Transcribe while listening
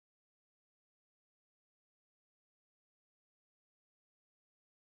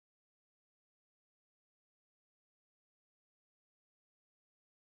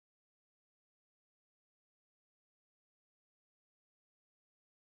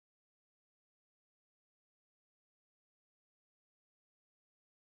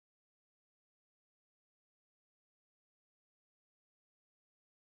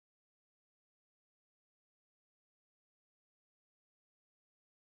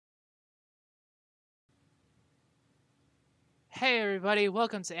Hey everybody,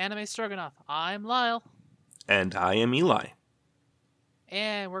 welcome to Anime Stroganoff. I'm Lyle, And I am Eli.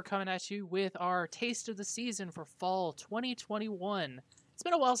 and we're coming at you with our taste of the season for fall 2021. It's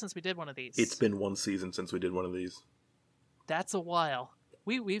been a while since we did one of these. It's been one season since we did one of these. That's a while.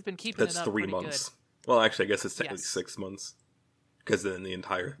 We've been keeping That's it up 3 pretty months. good. Well, actually, I guess it's technically Yes. 6 months. Because then the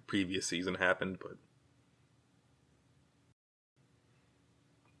entire previous season happened, but...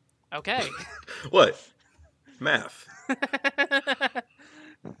 Okay. What? Math.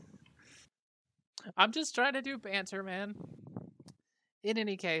 I'm just trying to do banter, man. In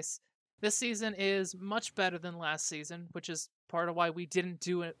any case, this season is much better than last season, which is part of why we didn't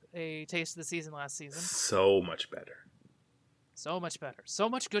do a taste of the season last season. So much better. So much better. So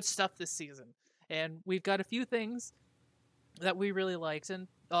much good stuff this season. And we've got a few things that we really liked, and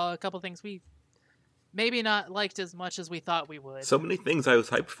a couple things we maybe not liked as much as we thought we would. So many things I was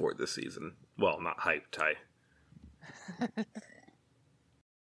hyped for this season. Well, not hyped,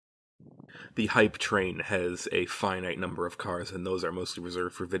 The hype train has a finite number of cars, and those are mostly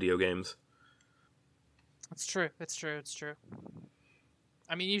reserved for video games. It's true. It's true. It's true.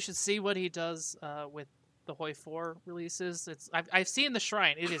 I mean, you should see what he does with the Hoi 4 releases. I've seen the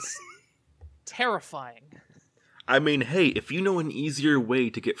Shrine. It is terrifying. I mean, hey, if you know an easier way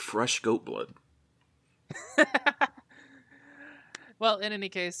to get fresh goat blood... Well, in any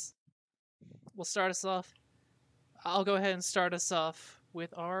case, we'll start us off. I'll go ahead and start us off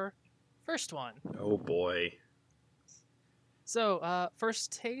with our first one. Oh boy. So,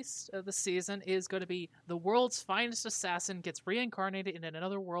 first taste of the season is going to be the world's finest assassin gets reincarnated in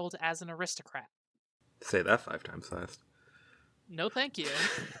another world as an aristocrat. Say that 5 times fast. No, thank you.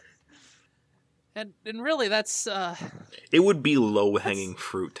 and really, that's It would be low-hanging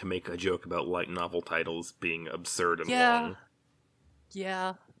fruit to make a joke about light novel titles being absurd and long.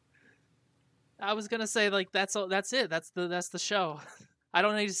 Yeah. I was gonna say like that's all. That's it. That's the show. I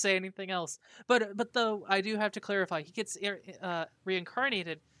don't need to say anything else. But though I do have to clarify, he gets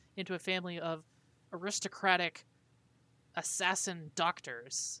reincarnated into a family of aristocratic assassin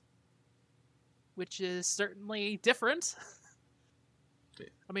doctors, which is certainly different.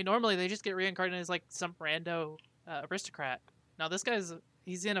 I mean, normally they just get reincarnated as like some rando aristocrat. Now this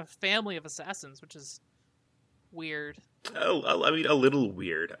he's in a family of assassins, which is weird. Oh, I mean, a little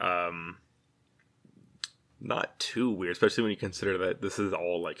weird. Not too weird, especially when you consider that this is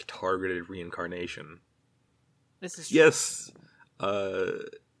all like targeted reincarnation. This is true. Yes,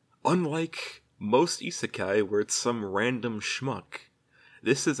 unlike most isekai where it's some random schmuck,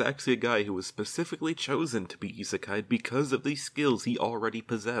 this is actually a guy who was specifically chosen to be isekai because of the skills he already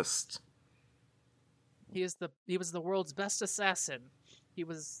possessed. He was the world's best assassin. He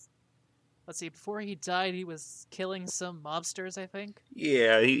was, let's see, before he died, he was killing some mobsters, I think.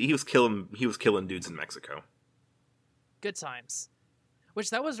 Yeah, he was killing dudes in Mexico. Good times.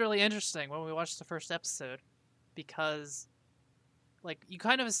 Which that was really interesting when we watched the first episode, because like you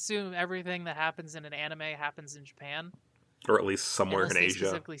kind of assume everything that happens in an anime happens in Japan, Or at least somewhere unless in they Asia.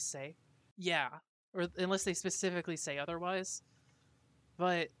 specifically say, yeah, or unless they specifically say otherwise.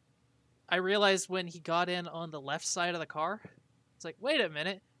 But I realized when he got in on the left side of the car, it's like, wait a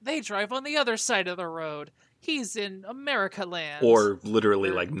minute, they drive on the other side of the road. He's in America land. Or literally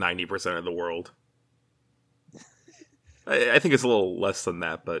like 90% of the world. I think it's a little less than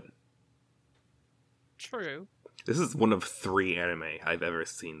that, but... True. This is one of 3 anime I've ever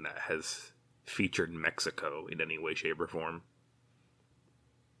seen that has featured Mexico in any way, shape, or form.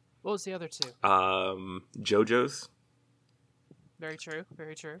 What was the other 2? JoJo's. Very true,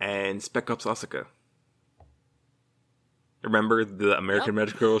 very true. And Spec Ops Asuka. Remember the American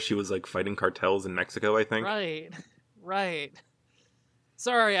Magic Girl? She was like fighting cartels in Mexico, I think? Right.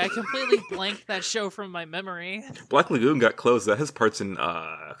 Sorry, I completely blanked that show from my memory. Black Lagoon got closed. That has parts in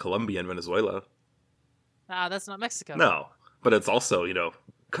Colombia and Venezuela. Ah, that's not Mexico. No, but it's also,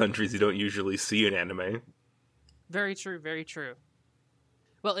 countries you don't usually see in anime. Very true, very true.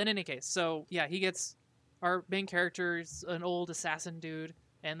 Well, in any case, so yeah, our main character's an old assassin dude,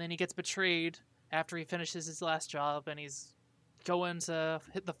 and then he gets betrayed after he finishes his last job, and he's going to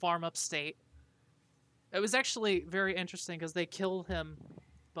hit the farm upstate. It was actually very interesting because they killed him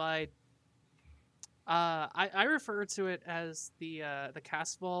by... I refer to it as the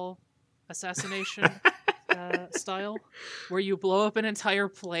Casval assassination style, where you blow up an entire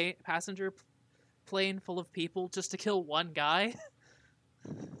passenger plane full of people just to kill one guy.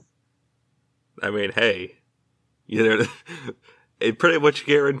 I mean, hey, it pretty much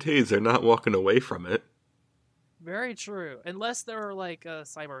guarantees they're not walking away from it. Very true. Unless they're like a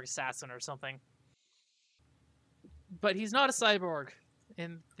cyborg assassin or something. But he's not a cyborg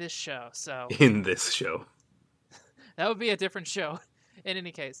in this show, so... In this show. That would be a different show. In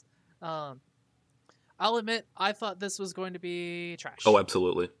any case, I'll admit I thought this was going to be trash. Oh,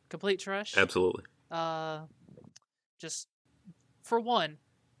 absolutely. Complete trash. Absolutely. Just for one,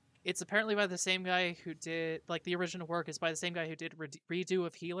 it's apparently by the same guy who did like the original work is by the same guy who did redo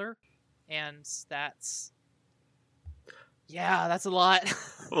of Healer, and that's a lot.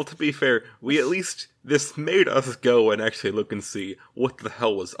 Well, to be fair, this made us go and actually look and see what the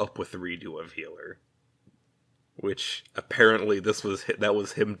hell was up with the redo of Healer. Which, apparently, that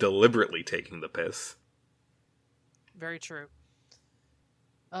was him deliberately taking the piss. Very true.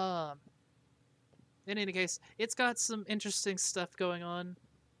 In any case, it's got some interesting stuff going on.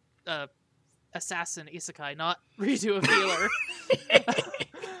 Assassin isekai, not redo of Healer.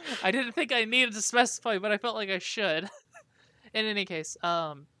 I didn't think I needed to specify, but I felt like I should. In any case,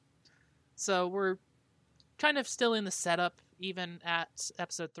 so we're kind of still in the setup, even at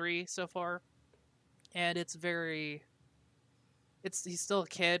episode 3 so far, and he's still a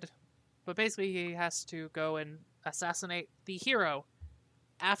kid, but basically he has to go and assassinate the hero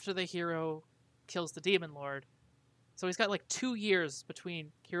after the hero kills the Demon Lord. So he's got like 2 years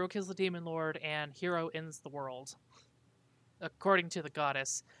between hero kills the Demon Lord and hero ends the world, according to the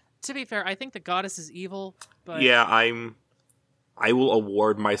goddess. To be fair, I think the goddess is evil, but yeah, I will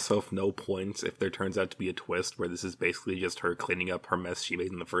award myself no points if there turns out to be a twist where this is basically just her cleaning up her mess she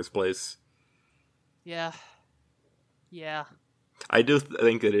made in the first place. Yeah. I do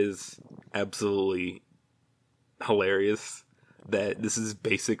think it is absolutely hilarious that this is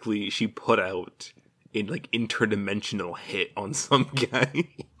basically she put out a interdimensional hit on some guy.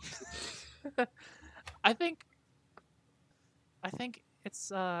 I think it's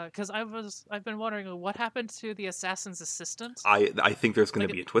because I've been wondering what happened to the assassin's assistant. I think there's going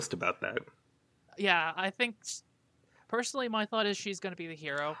to be a twist about that. Yeah, I think personally my thought is she's going to be the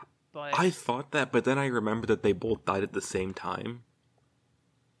hero, but I thought that, but then I remembered that they both died at the same time.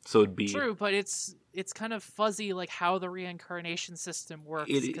 So it'd be true, but it's kind of fuzzy, like how the reincarnation system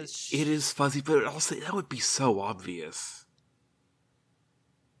works. It is fuzzy, but also that would be so obvious.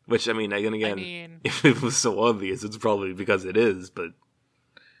 Which I mean, if it was so obvious, it's probably because it is. But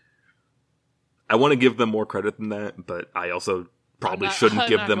I want to give them more credit than that, but I also probably shouldn't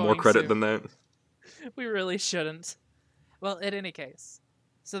give them more credit than that. We really shouldn't. Well, in any case.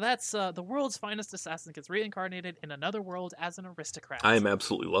 So that's the world's finest assassin gets reincarnated in another world as an aristocrat. I am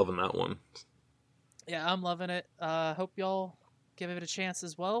absolutely loving that one. Yeah, I'm loving it. Hope y'all give it a chance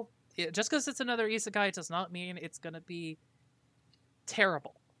as well. Just because it's another isekai does not mean it's going to be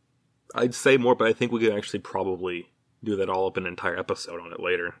terrible. I'd say more, but I think we could actually probably do that all up an entire episode on it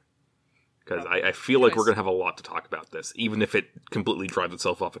later. Because I feel like we're going to have a lot to talk about this, even if it completely drives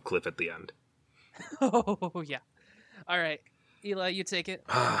itself off a cliff at the end. Oh, yeah. All right. Eli, you take it.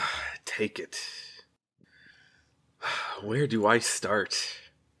 Take it. Where do I start?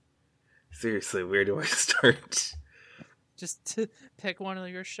 Seriously, where do I start? Just to pick one of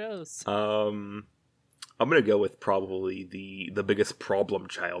your shows. I'm gonna go with probably the biggest problem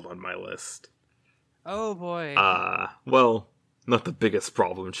child on my list. Oh boy. Well, not the biggest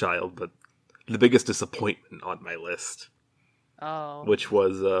problem child, but the biggest disappointment on my list. Oh. Which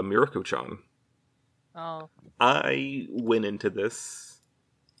was Miroku-chan. Oh. I went into this.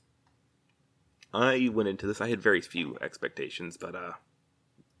 I had very few expectations, but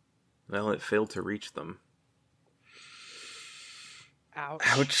well, it failed to reach them.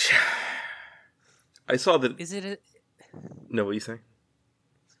 Ouch. I saw that. Is it? No, what are you saying?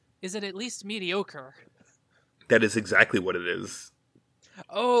 Is it at least mediocre? That is exactly what it is.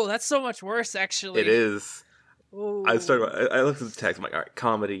 Oh, that's so much worse, actually. It is. Ooh. I looked at the text. I'm like, all right,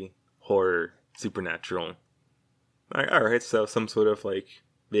 comedy, horror, supernatural. All right, so some sort of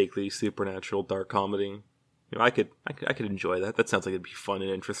vaguely supernatural dark comedy. I could enjoy that. That sounds like it'd be fun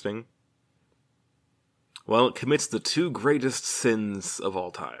and interesting. Well, it commits the two greatest sins of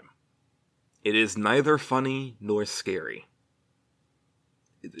all time. It is neither funny nor scary.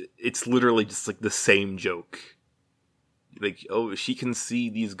 It's literally just the same joke. Oh, she can see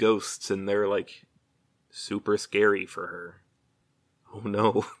these ghosts and they're super scary for her. Oh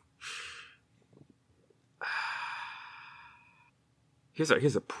no.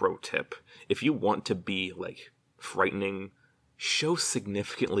 Here's a pro tip. If you want to be frightening, show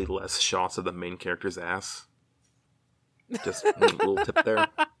significantly less shots of the main character's ass. Just a little tip there.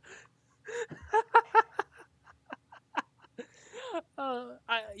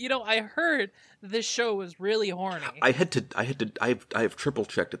 I heard this show was really horny. I have triple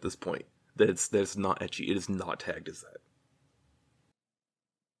checked at this point that it's not ecchi. It is not tagged as that.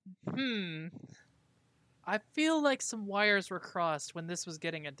 I feel like some wires were crossed when this was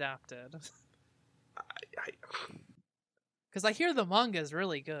getting adapted. Because I hear the manga is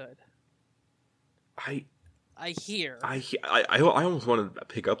really good. I hear. I almost wanted to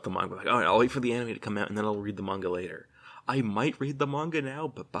pick up the manga. Like, all right, I'll wait for the anime to come out and then I'll read the manga later. I might read the manga now,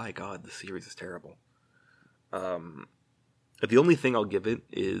 but by God, the series is terrible. The only thing I'll give it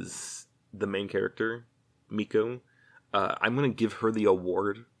is the main character, Miko. I'm gonna give her the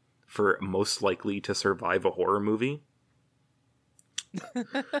award for most likely to survive a horror movie.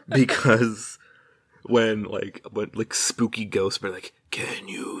 Because when spooky ghosts are like, "Can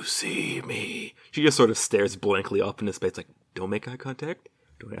you see me?" She just sort of stares blankly up into space, like, "Don't make eye contact.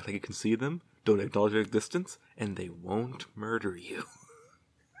 Don't act like you can see them. Don't acknowledge their existence, and they won't murder you."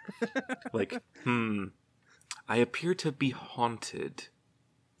 Like, I appear to be haunted.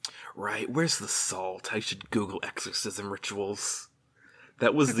 Right, where's the salt? I should Google exorcism rituals.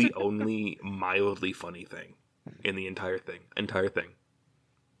 That was the only mildly funny thing in the entire thing.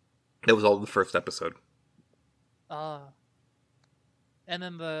 That was all the first episode. And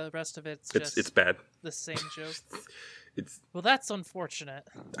then the rest of it's bad. The same joke. Well, that's unfortunate.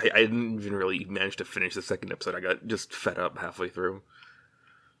 I didn't even really manage to finish the second episode. I got just fed up halfway through.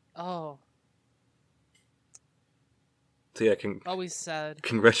 Oh. So yeah, always sad.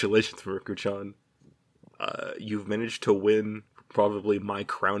 Congratulations, Muraku-chan. You've managed to win probably my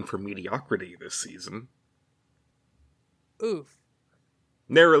crown for mediocrity this season. Oof.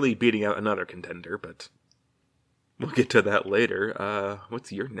 Narrowly beating out another contender, but we'll get to that later.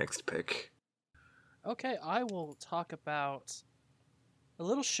 What's your next pick? Okay, I will talk about a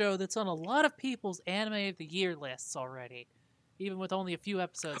little show that's on a lot of people's Anime of the Year lists already, even with only a few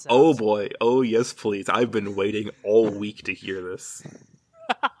episodes out. Oh boy, oh yes please, I've been waiting all week to hear this.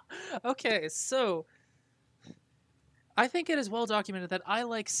 Okay, so I think it is well documented that I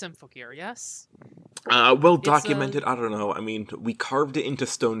like Symphogear, yes? Well documented, I don't know. I mean, we carved it into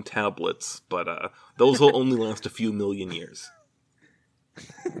stone tablets, but those will only last a few million years.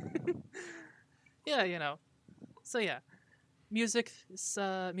 Yeah, you know. So yeah, music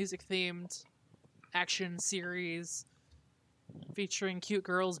themed action series featuring cute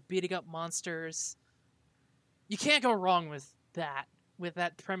girls beating up monsters. You can't go wrong with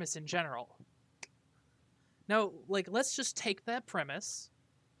that premise in general. Now, let's just take that premise,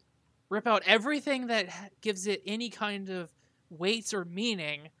 rip out everything that gives it any kind of weight or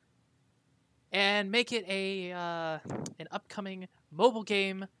meaning, and make it an upcoming mobile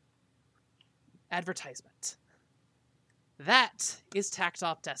game advertisement. That is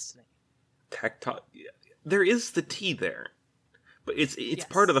Tactop Destiny. Tactop, there is the T there, but it's yes.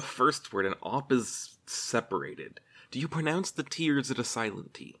 Part of the first word, and op is separated. Do you pronounce the T, or is it a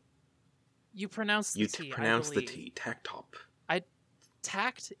silent T? You pronounce the T. You pronounce the T. Tactop.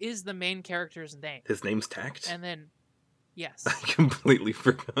 Tact is the main character's name. His name's Tact? And then, yes. I completely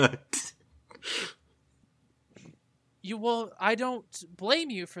forgot. I don't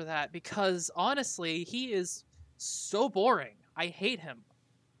blame you for that, because honestly, he is so boring. I hate him.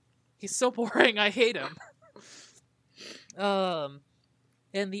 He's so boring, I hate him. And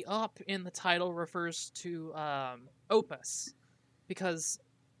the op in the title refers to Opus, because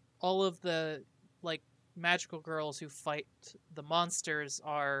all of the magical girls who fight the monsters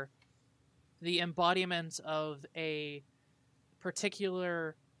are the embodiment of a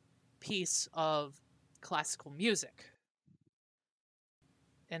particular piece of classical music.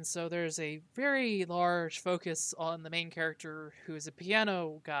 And so there's a very large focus on the main character, who is a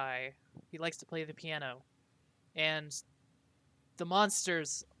piano guy. He likes to play the piano. And the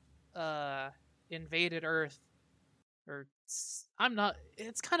monsters invaded Earth.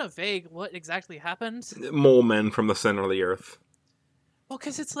 It's kind of vague what exactly happened. Mole men from the center of the Earth. Well,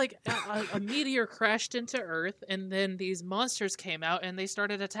 because it's a meteor crashed into Earth, and then these monsters came out, and they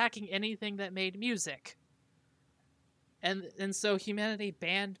started attacking anything that made music. And so humanity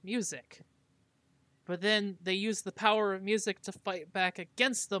banned music. But then they used the power of music to fight back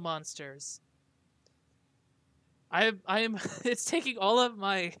against the monsters. It's taking all of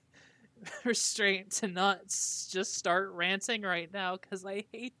my restraint to not just start ranting right now, because I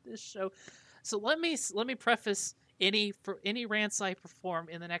hate this show. So let me preface any rants I perform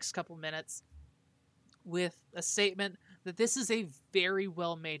in the next couple minutes with a statement that this is a very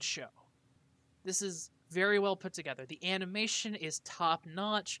well made show. This is very well put together. The animation is top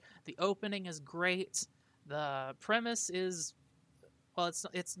notch. The opening is great. The premise is, well,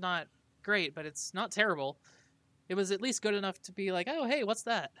 it's not great, but it's not terrible. It was at least good enough to be like, oh hey, what's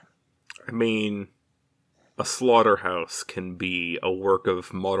that? I mean, a slaughterhouse can be a work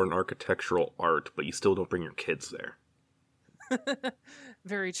of modern architectural art, but you still don't bring your kids there.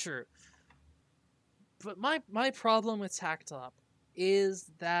 Very true. But my problem with Tactop is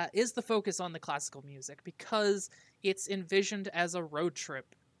the focus on the classical music, because it's envisioned as a road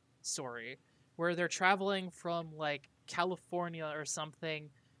trip story where they're traveling from like California or something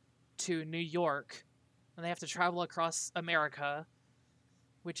to New York, and they have to travel across America,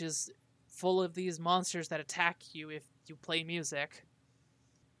 which is full of these monsters that attack you if you play music.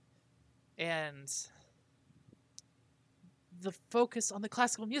 And the focus on the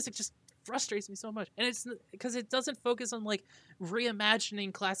classical music just frustrates me so much. And it's because it doesn't focus on like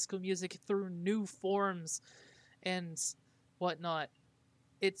reimagining classical music through new forms and whatnot.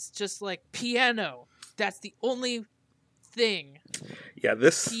 It's just like piano. That's the only thing. Yeah,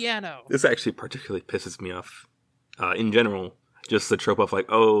 this actually particularly pisses me off. In general, just the trope of like,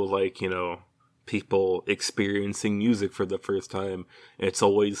 oh, like, you know, people experiencing music for the first time. It's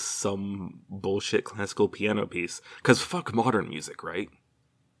always some bullshit classical piano piece. Because fuck modern music, right?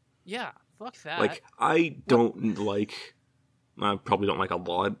 Yeah, fuck that. Like, I probably don't like a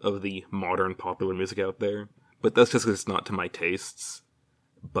lot of the modern popular music out there. But that's just 'cause it's not to my tastes.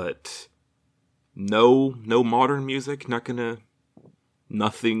 But no modern music,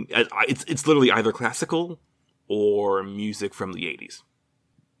 nothing. It's literally either classical or music from the 80s.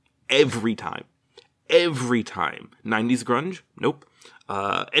 Every time. 90s grunge? Nope.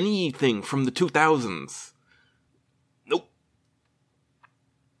 Anything from the 2000s? Nope.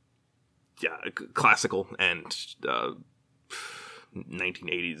 Yeah, classical and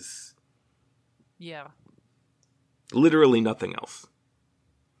 1980s. Yeah. Literally nothing else.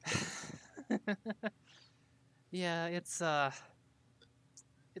 Yeah, it's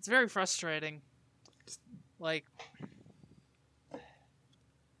very frustrating. Like,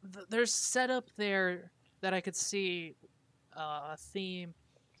 there's setup there that I could see a theme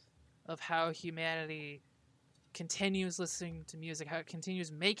of how humanity continues listening to music, how it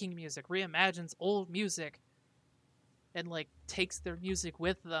continues making music, reimagines old music, and like takes their music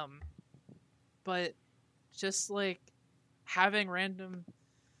with them. But just like having random,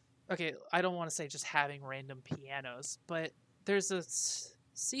 okay, I don't want to say just having random pianos, but there's a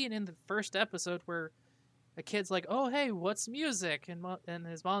scene in the first episode where a kid's like, "Oh, hey, what's music?" And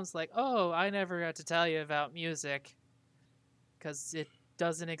his mom's like, "Oh, I never got to tell you about music because it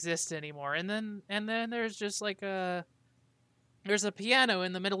doesn't exist anymore." And then there's just like there's a piano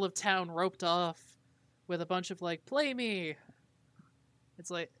in the middle of town roped off with a bunch of like, "Play me."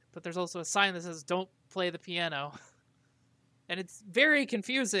 It's like, but there's also a sign that says, "Don't play the piano." And it's very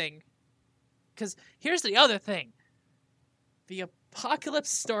confusing. Because here's the other thing. The apocalypse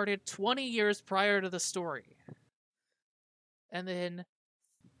started 20 years prior to the story. And then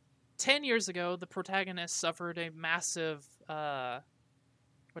 10 years ago, the protagonist suffered a massive,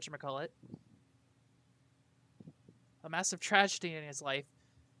 whatchamacallit? A massive tragedy in his life.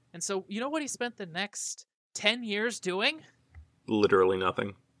 And so, you know what he spent the next 10 years doing? Literally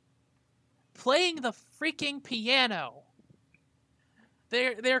nothing. Playing the freaking piano.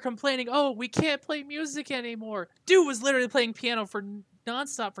 They're complaining, "Oh, we can't play music anymore." Dude was literally playing piano for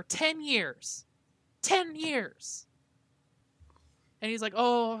nonstop for 10 years. 10 years. And he's like,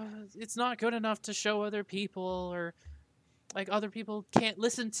 "Oh, it's not good enough to show other people, or like other people can't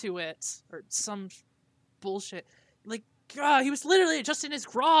listen to it, or some bullshit." Like, God, he was literally just in his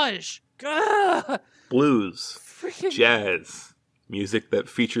garage. God. Blues, Freaking jazz, music that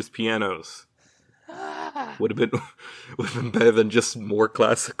features pianos. Would have been better than just more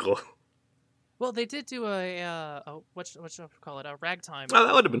classical. Well, they did do a what you call it, a ragtime. Oh,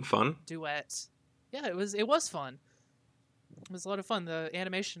 that would have been fun. Duet. Yeah, it was fun. It was a lot of fun. The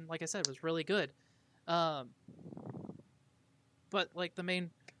animation, like I said, was really good. But like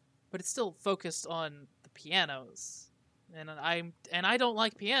but it's still focused on the pianos, and I don't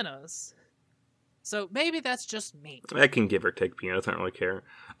like pianos. So maybe that's just me. I can give or take pianos. I don't really care.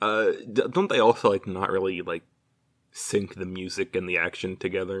 Don't they also like not really like sync the music and the action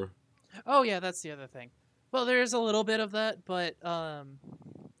together? Oh yeah, that's the other thing. Well, there's a little bit of that, but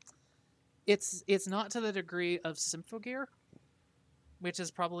it's not to the degree of Symphogear, which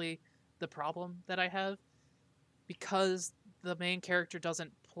is probably the problem that I have, because the main character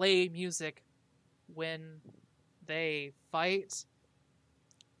doesn't play music when they fight.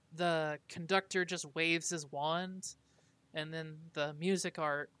 The conductor just waves his wand, and then the music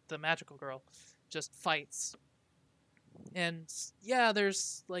art, the magical girl, just fights. And yeah,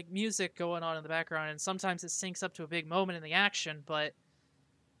 there's like music going on in the background, and sometimes it syncs up to a big moment in the action, but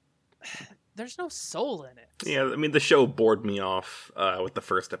there's no soul in it. Yeah, I mean, the show bored me off with the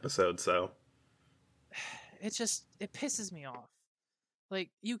first episode, so it pisses me off.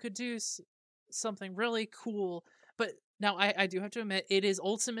 Like, you could do something really cool, but now I do have to admit, it is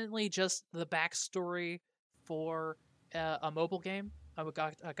ultimately just the backstory for a mobile game, a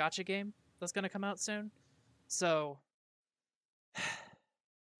gacha game that's going to come out soon. So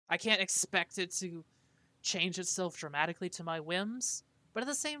I can't expect it to change itself dramatically to my whims, but at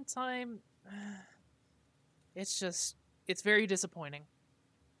the same time, it's very disappointing.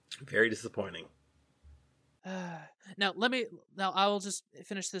 Very disappointing. Now I will just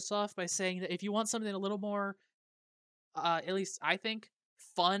finish this off by saying that if you want something a little more, at least I think,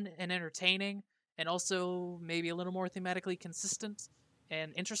 fun and entertaining, and also maybe a little more thematically consistent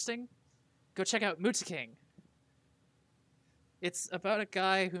and interesting, go check out Mutaking. It's about a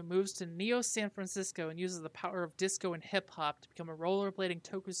guy who moves to Neo San Francisco and uses the power of disco and hip hop to become a rollerblading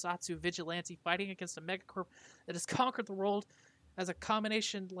tokusatsu vigilante fighting against a megacorp that has conquered the world as a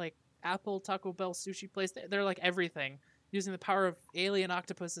combination like Apple, Taco Bell, sushi place. They're like everything, using the power of alien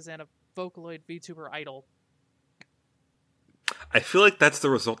octopuses and a Vocaloid VTuber idol. I feel like that's the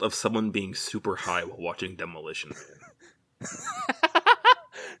result of someone being super high while watching Demolition Man.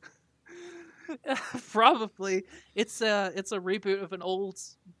 Probably. It's a reboot of an old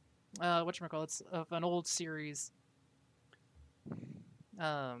whatchamacallit, of an old series.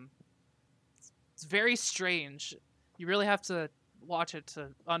 It's very strange. You really have to watch it to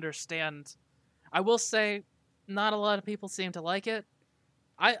understand. I will say not a lot of people seem to like it.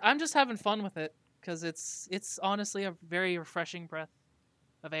 I'm just having fun with it because it's honestly a very refreshing breath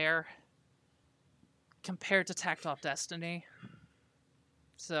of air compared to Tactop Destiny.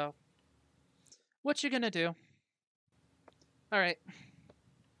 So what you gonna do? All right,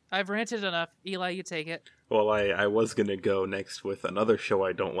 I've ranted enough. Eli, you take it. Well, I was gonna go next with another show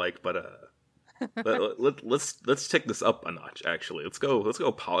I don't like, but let's take this up a notch. Actually, let's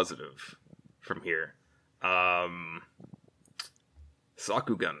go positive from here.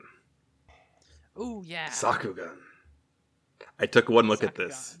 Sakugan. Ooh yeah. Sakugan. I took one look at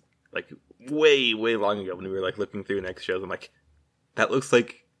this like way long ago when we were like looking through next shows. I'm like, that looks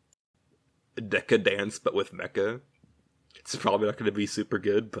like Deca Dance but with mecha. It's probably not going to be super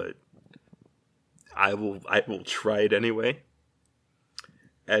good, but I will try it anyway.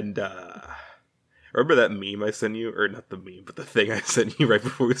 And remember that meme I sent you, or not the meme, but the thing I sent you right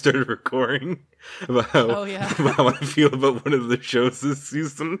before we started recording about how, about how I feel about one of the shows this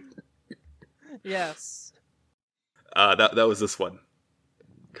season? Yes. That was this one,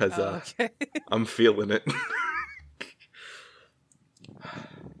 because okay. I'm feeling it.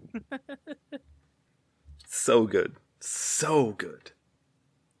 So good.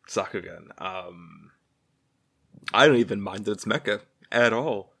 Sakugan. I don't even mind that it's mecha at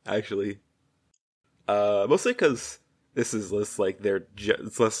all, actually. Mostly because this is less like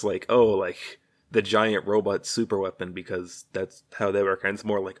it's less like, oh, like the giant robot super weapon, because that's how they work. And it's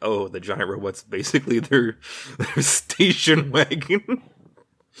more like, oh, the giant robot's basically their station wagon.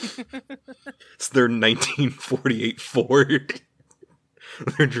 It's their 1948 Ford.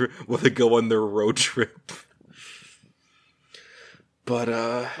 Will they go on their road trip? But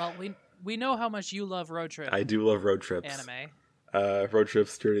well, we know how much you love road trip. I do love road trips. Anime. Road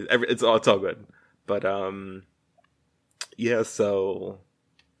trips, journeys, it's all good. But yeah. So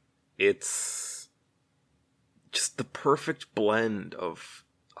it's just the perfect blend of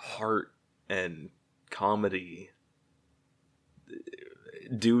heart and comedy.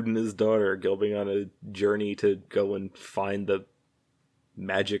 Dude and his daughter going on a journey to go and find the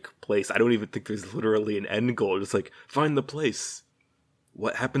magic place. I don't even think there's literally an end goal. Just like, find the place.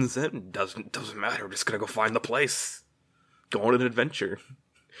 What happens then? Doesn't matter. We're just gonna go find the place. Go on an adventure.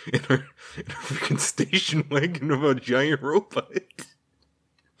 In our freaking station wagon of a giant robot.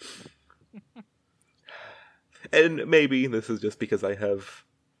 And maybe this is just because I have,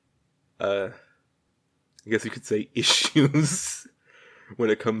 I guess you could say, issues when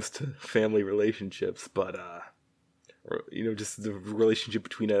it comes to family relationships, but, or, just the relationship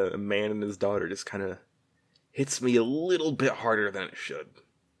between a man and his daughter just kind of hits me a little bit harder than it should.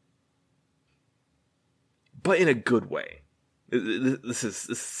 But in a good way. This is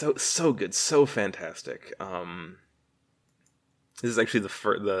so good, so fantastic. This is actually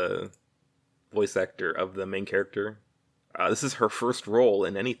the voice actor of the main character. This is her first role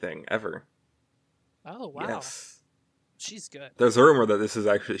in anything ever. Oh wow! Yes, she's good. There's a rumor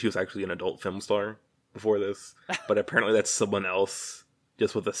that she was actually an adult film star before this, but apparently that's someone else,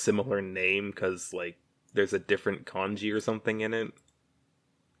 just with a similar name, because like there's a different kanji or something in it.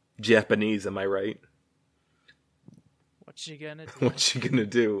 Japanese, am I right? What you gonna do? What you gonna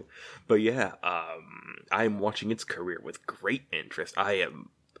do? But yeah, I'm watching its career with great interest. I am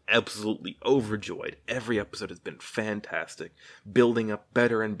absolutely overjoyed. Every episode has been fantastic, building up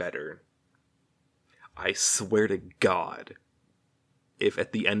better and better. I swear to God, if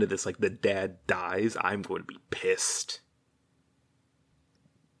at the end of this, like, the dad dies, I'm going to be pissed.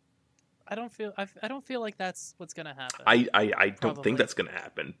 I don't feel like that's what's gonna happen. I don't think Probably. that's going to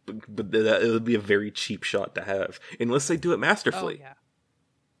happen, but it would be a very cheap shot to have, unless they do it Oh masterfully, yeah,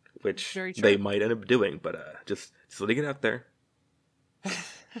 which very they true. might end up doing. But just letting it out there.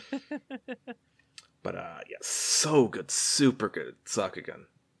 But yeah, so good, super good, Sakugan.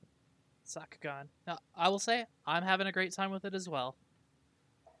 Sakugan. Now, I will say I'm having a great time with it as well.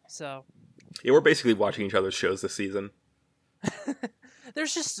 So Yeah, we're basically watching each other's shows this season.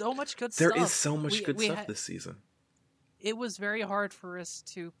 there's just so much good There stuff. is so much good stuff had, this season. it was very hard for us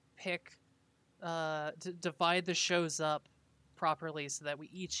to pick, to divide the shows up properly so that we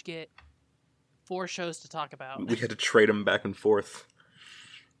each get 4 shows to talk about. We had to trade them back and forth.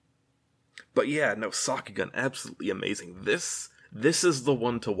 But yeah, no, Sakugan, absolutely amazing. This is the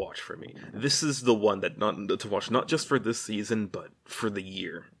one to watch for me. This is the one that to watch not just for this season, but for the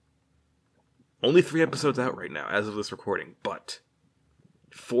year. Only 3 episodes out right now as of this recording, but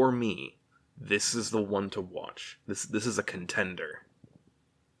for me, this is the one to watch. This is a contender.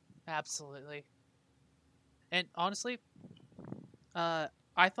 Absolutely. And honestly, I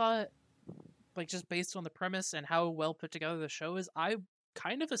thought, like, just based on the premise and how well put together the show is, I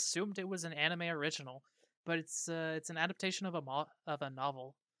kind of assumed it was an anime original, but it's an adaptation of a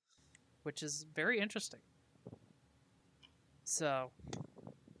novel, which is very interesting. So,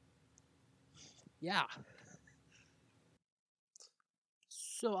 yeah.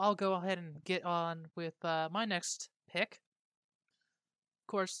 So I'll go ahead and get on with my next pick. Of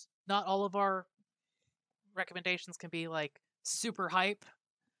course, not all of our recommendations can be like super hype.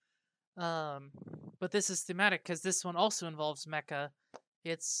 But this is thematic because this one also involves mecha.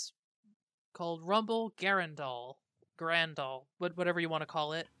 It's called Rumble Garandol. Garandol, whatever you want to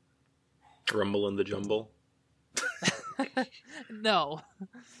call it. Rumble in the Jumble. No.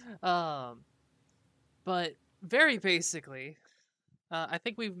 But very basically, I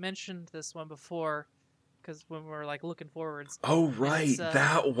think we've mentioned this one before because when we're like looking forwards. Oh right,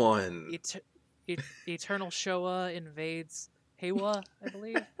 that one. Eternal Showa invades Heiwa, I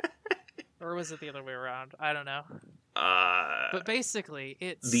believe. Or was it the other way around? I don't know. But basically,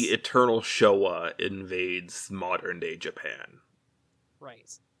 it's... The Eternal Showa invades modern-day Japan.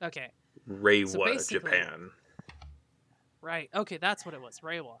 Right. Okay. Reiwa, so Japan. Right. Okay, that's what it was.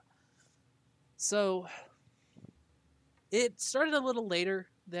 Reiwa. So, it started a little later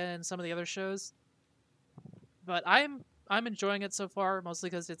than some of the other shows. But I'm enjoying it so far,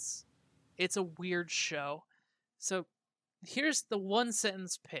 mostly because it's a weird show. So, here's the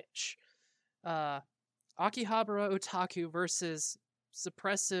one-sentence pitch. Akihabara Otaku versus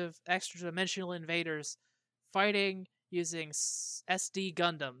suppressive extra-dimensional invaders fighting using SD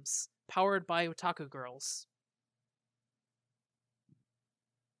Gundams powered by otaku girls.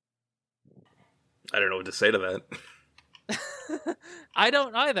 I don't know what to say to that. I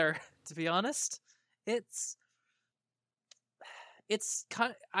don't either, to be honest. It's kind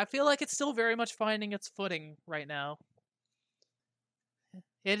of, I feel like it's still very much finding its footing right now.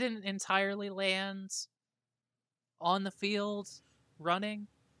 It didn't entirely land on the field running,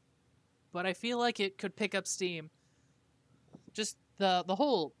 but I feel like it could pick up steam. Just the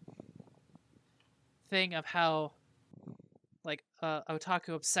whole thing of how like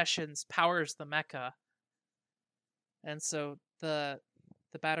otaku obsessions powers the mecha, and so the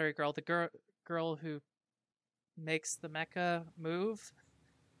battery girl, the girl who makes the mecha move,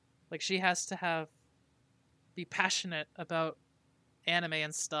 like she has to be passionate about anime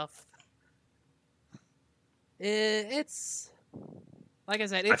and stuff. It's like I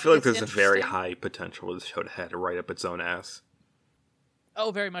said. I feel like there's a very high potential for this show to head right up its own ass. Oh,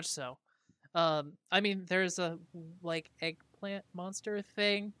 very much so. I mean, there's a like eggplant monster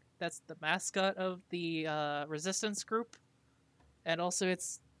thing that's the mascot of the resistance group, and also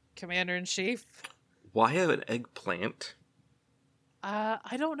its commander-in-chief. Why have an eggplant?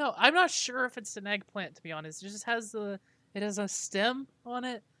 I don't know. I'm not sure if it's an eggplant, to be honest. It just has it has a stem on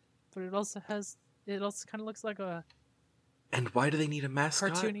it, but it also kind of looks like a... And why do they need a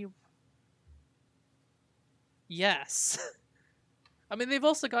mascot? Cartoony... Yes. I mean, they've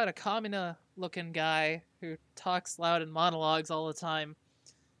also got a Kamina-looking guy who talks loud and monologues all the time.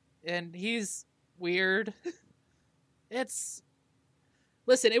 And he's weird.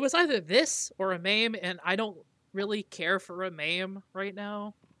 Listen, it was either this or a MAME, and I don't really care for a MAME right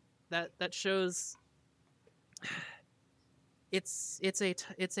now. That shows... It's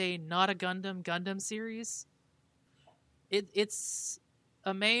a not a Gundam series. It's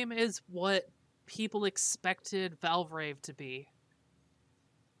a MAME is what people expected Valvrave to be.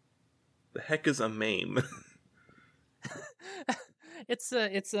 The heck is a MAME? It's a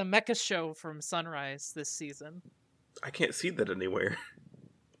mecha show from Sunrise this season. I can't see that anywhere.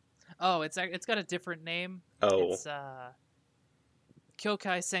 Oh, it's got a different name. Oh. It's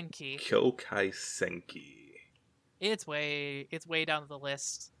Kyokai Senki. Kyokai Senki. It's way down the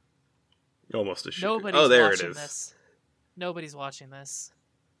list. Almost a shit. Nobody's there it watching is. this. Nobody's watching this.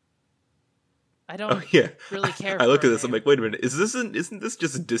 I Oh don't yeah. really care. I look for at a this. I'm name. like, wait a minute. Isn't this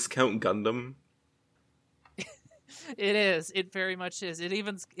just Discount Gundam? It is. It very much is. It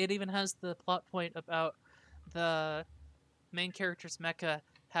even has the plot point about the main character's mecha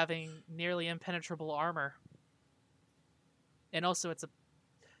having nearly impenetrable armor. And also it's a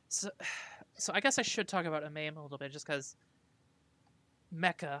so I guess I should talk about a MAME a little bit just cuz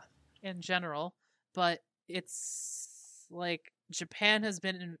mecha in general, but it's like Japan has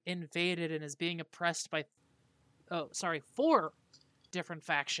been invaded and is being oppressed by 4 different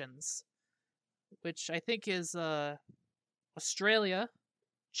factions, which I think is Australia,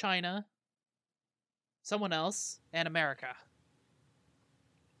 China, someone else, and America.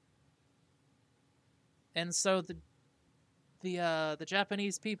 And so the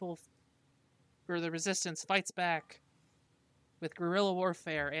Japanese people, or the resistance, fights back with guerrilla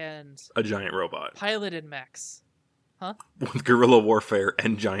warfare and A giant robot. piloted mechs. With guerrilla warfare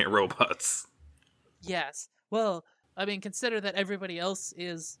and giant robots. Yes. Well, I mean, consider that everybody else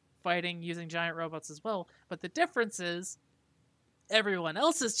is fighting using giant robots as well, but the difference is everyone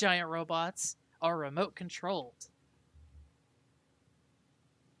else's giant robots are remote controlled.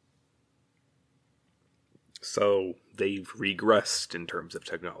 So they've regressed in terms of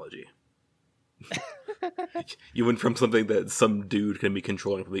technology. You went from something that some dude can be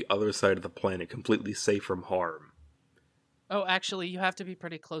controlling from the other side of the planet, completely safe from harm. Oh, actually, you have to be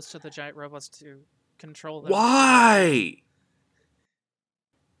pretty close to the giant robots to control them. Why?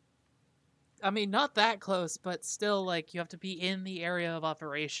 I mean, not that close, but still, like, you have to be in the area of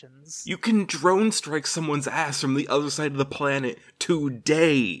operations. You can drone strike someone's ass from the other side of the planet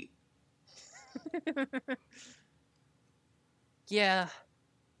today. Yeah.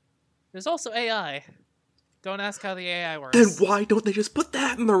 There's also AI. Don't ask how the AI works. Then why don't they just put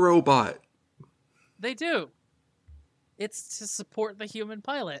that in the robot? They do. It's to support the human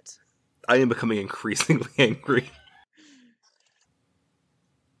pilot. I am becoming increasingly angry.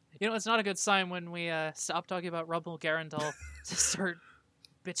 You know, it's not a good sign when we stop talking about Rumble Garandal to start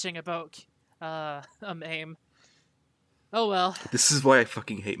bitching about a MAME. Oh well. This is why I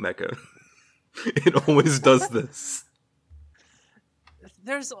fucking hate Mecha. It always does this.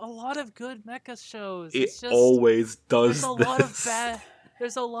 There's a lot of good mecha shows. It It's just, always does there's a this. lot of bad.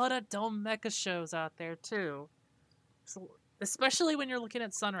 There's a lot of dumb mecha shows out there too. So, especially when you're looking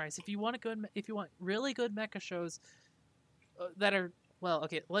at Sunrise. If you want really good mecha shows that are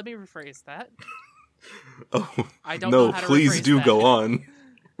okay. Let me rephrase that. Oh, I don't no, know how to please rephrase do that. go on.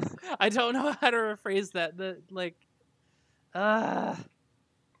 I don't know how to rephrase that.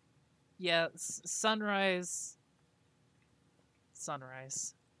 Yeah, Sunrise.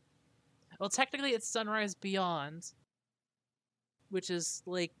 Well, technically it's Sunrise Beyond, which is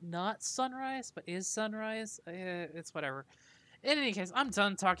like not Sunrise, but is Sunrise. It's whatever. In any case, I'm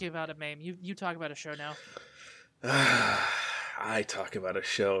done talking about a MAME. You talk about a show now. I talk about a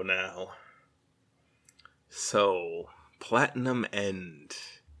show now. So, Platinum End.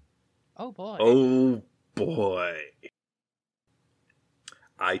 Oh boy. Oh boy.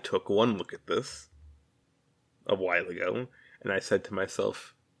 I took one look at this a while ago, and I said to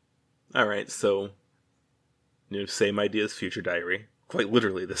myself, alright, so, same idea as Future Diary. Quite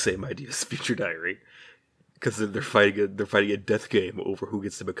literally the same idea as Future Diary. Because they're fighting a death game over who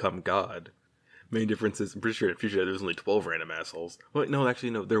gets to become God. Main difference is, I'm pretty sure in Future Diary there's only 12 random assholes. Well, no,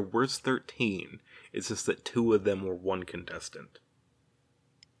 actually, no, there were 13. It's just that 2 of them were one contestant.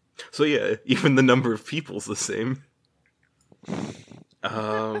 So yeah, even the number of people's the same.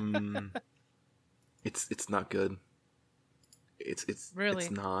 It's not good. It's Really?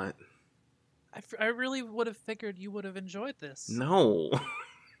 It's not. I really would have figured you would have enjoyed this. No.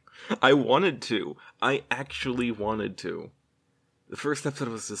 I wanted to. I actually wanted to. The first episode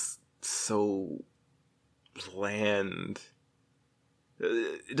was just so bland.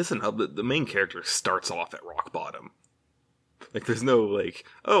 It doesn't help that the main character starts off at rock bottom. Like, there's no,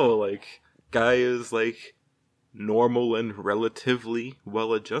 guy is, normal and relatively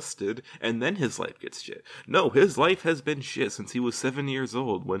well-adjusted, and then his life gets shit. No, his life has been shit since he was 7 years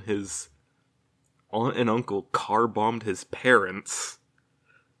old, when his aunt and uncle car-bombed his parents.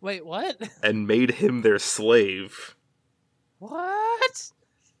 Wait, what? And made him their slave. What?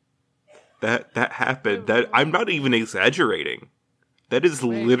 That happened. I'm not even exaggerating. That is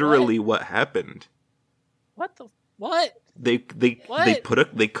Wait, literally what happened. What?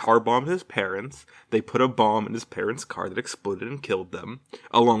 What? They car bombed his parents. They put a bomb in his parents' car that exploded and killed them,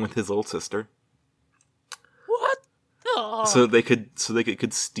 along with his little sister. What? Oh. So they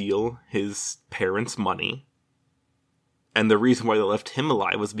could steal his parents' money. And the reason why they left him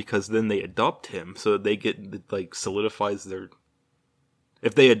alive was because then they adopt him, so they get, like, solidifies their...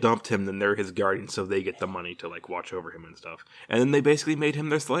 If they adopt him, then they're his guardian, so they get the money to, like, watch over him and stuff. And then they basically made him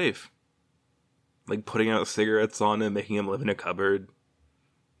their slave. Like, putting out cigarettes on him, making him live in a cupboard.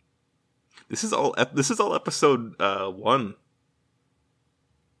 This is all episode 1.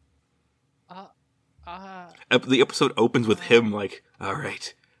 The episode opens with him like,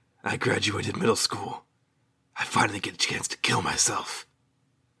 alright, I graduated middle school. I finally get a chance to kill myself.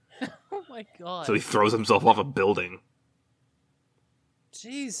 Oh my god. So he throws himself off a building.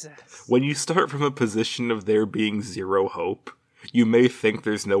 Jesus. When you start from a position of there being zero hope, you may think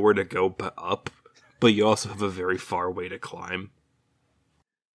there's nowhere to go but up, but you also have a very far way to climb.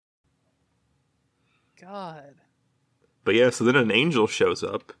 God. But yeah, so then an angel shows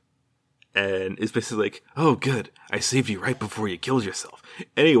up, and is basically like, oh good, I saved you right before you killed yourself.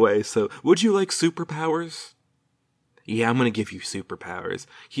 Anyway, so, would you like superpowers? Yeah, I'm gonna give you superpowers.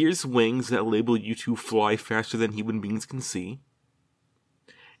 Here's wings that enable you to fly faster than human beings can see.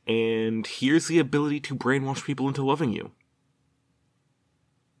 And here's the ability to brainwash people into loving you.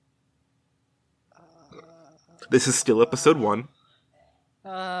 This is still episode 1.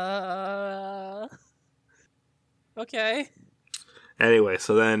 Okay. Anyway,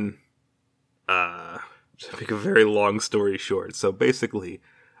 so then, to make a very long story short, so basically,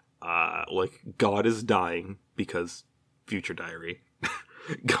 like, God is dying, because Future Diary,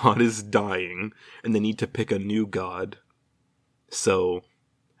 God is dying, and they need to pick a new god. So,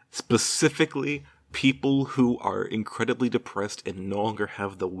 specifically, people who are incredibly depressed and no longer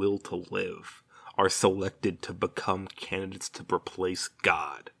have the will to live are selected to become candidates to replace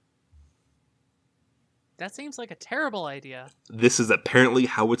God. That seems like a terrible idea. This is apparently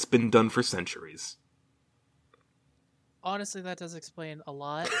how it's been done for centuries. Honestly, that does explain a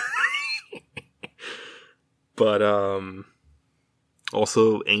lot. But,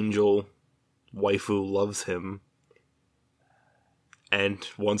 also, Angel, waifu, loves him and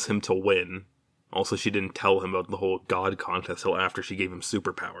wants him to win. Also, she didn't tell him about the whole God contest till after she gave him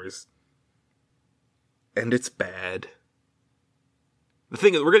superpowers. And it's bad. The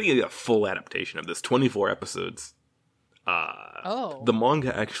thing is, we're going to get a full adaptation of this, 24 episodes. The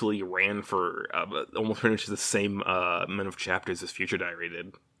manga actually ran for almost pretty much the same amount of chapters as Future Diary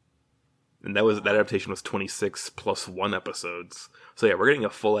did. And that adaptation was 26 plus 1 episodes. So yeah, we're getting a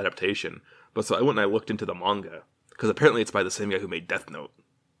full adaptation. But so I went and I looked into the manga, because apparently it's by the same guy who made Death Note.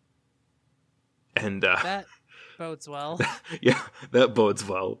 And that bodes well. Yeah, that bodes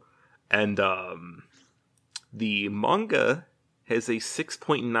well. And the manga has a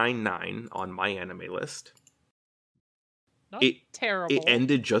 6.99 on my anime list. Not terrible. It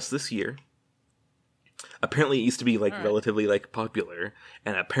ended just this year. Apparently it used to be like relatively like popular,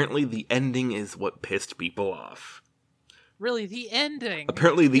 and apparently the ending is what pissed people off. Really, the ending?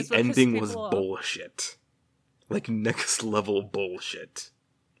 Apparently the ending was bullshit. Like next level bullshit.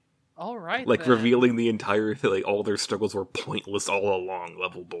 Alright, like then. revealing the entire thing, like all their struggles were pointless all along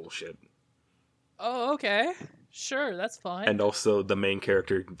level bullshit. Oh, okay. Sure, that's fine. And also the main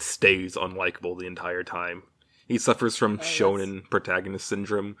character stays unlikable the entire time. He suffers from shonen protagonist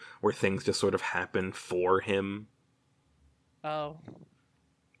syndrome, where things just sort of happen for him. Oh.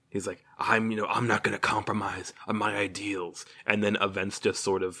 He's like, I'm not gonna compromise on my ideals. And then events just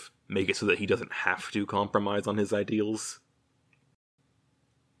sort of make it so that he doesn't have to compromise on his ideals.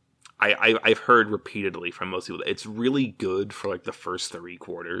 I've heard repeatedly from most people that it's really good for like the first 3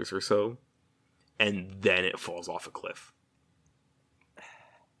 quarters or so. And then it falls off a cliff.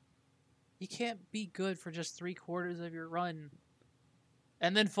 You can't be good for just 3/4 of your run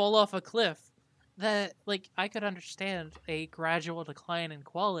and then fall off a cliff. That, like, I could understand a gradual decline in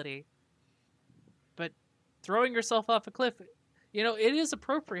quality, but throwing yourself off a cliff, it is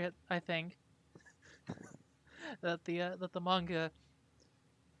appropriate, I think, that the manga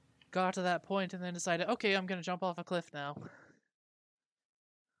got to that point and then decided, okay, I'm gonna jump off a cliff now.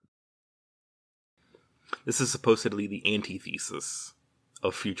 This is supposedly the antithesis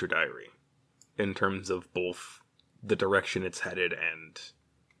of Future Diary, in terms of both the direction it's headed and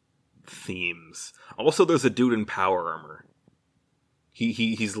themes. Also, there's a dude in power armor.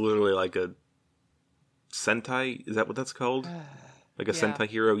 He's literally like a Sentai? Is that what that's called? Like a Sentai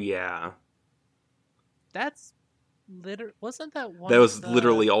hero? Yeah. That's wasn't that one? That was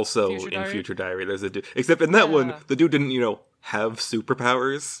literally also in Future Diary. There's a dude, except in that one, the dude didn't, have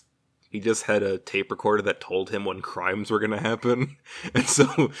superpowers. He just had a tape recorder that told him when crimes were gonna happen, and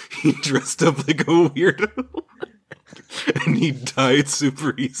so he dressed up like a weirdo, and he died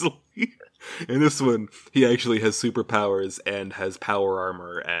super easily. In this one, he actually has superpowers and has power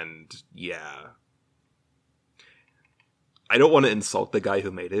armor, and yeah. I don't want to insult the guy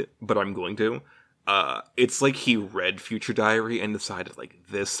who made it, but I'm going to. It's like he read Future Diary and decided, like,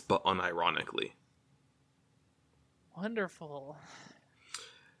 this, but unironically. Wonderful.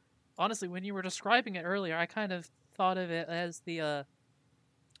 Honestly, when you were describing it earlier, I kind of thought of it as the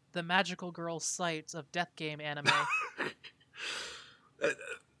magical girl sight of Death Game anime.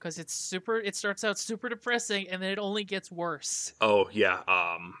 Because it starts out super depressing, and then it only gets worse. Oh, yeah.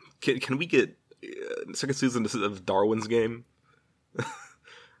 Can we get second season of Darwin's Game?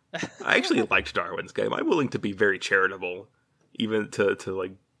 I actually liked Darwin's Game. I'm willing to be very charitable, even to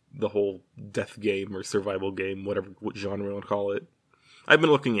like the whole death game or survival game, what genre you want to call it. I've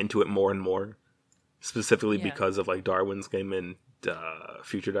been looking into it more and more, specifically because of like Darwin's Game and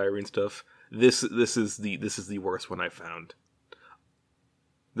Future Diary and stuff. This is the worst one I found.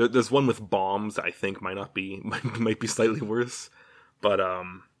 There's one with bombs that I think might be slightly worse, but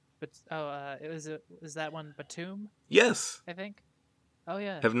is that one Batum? Yes, I think. Oh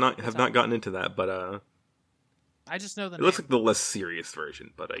yeah. Have not gotten into that, but I just know the name. It looks like the less serious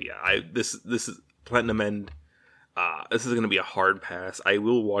version, but this is Platinum End. This is going to be a hard pass. I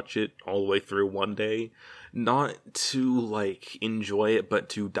will watch it all the way through one day, not to like enjoy it, but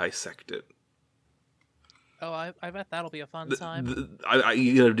to dissect it. Oh, I bet that'll be a fun time. I'm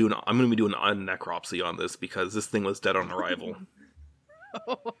going to be doing a necropsy on this because this thing was dead on arrival.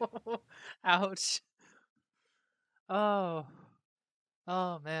 Ouch. Oh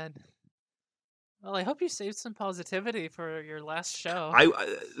man. Well, I hope you saved some positivity for your last show.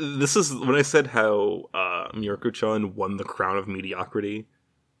 This is when I said how Miyako-chan won the crown of mediocrity,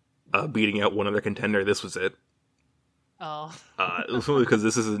 beating out one other contender. This was it. Oh. It was only because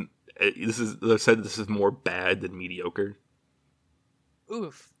they said this is more bad than mediocre.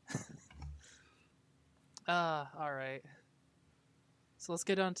 Oof. All right. So let's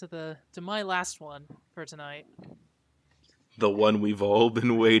get on to my last one for tonight. The one we've all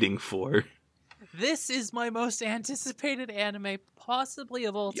been waiting for. This is my most anticipated anime possibly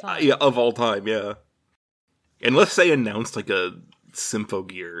of all time. Yeah, of all time, yeah. Unless they announced like a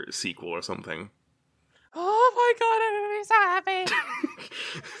Symphogear sequel or something. Oh my god, I'm so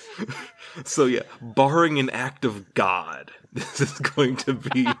happy! So yeah, barring an act of God, this is going to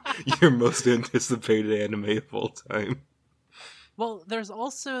be your most anticipated anime of all time. Well, there's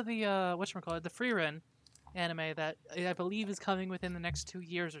also the the Frieren anime that I believe is coming within the next 2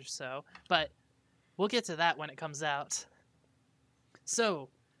 years or so, but we'll get to that when it comes out. So,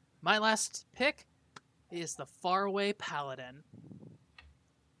 my last pick is The Faraway Paladin.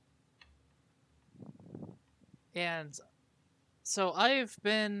 And so I've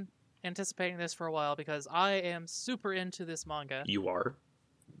been anticipating this for a while because I am super into this manga. You are?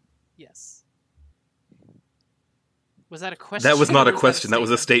 Yes. Was that a question? That was not a question, that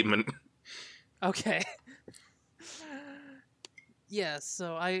was a statement. Okay. Yeah,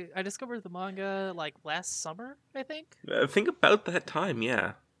 so I discovered the manga like last summer, I think. I think about that time,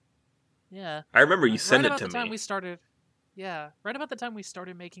 yeah. Yeah. I remember you sent it to me. Right about the time we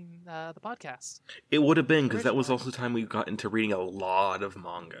started making the podcast. It would have been, because that was also the time we got into reading a lot of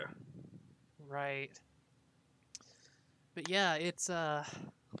manga. Right. But yeah, it's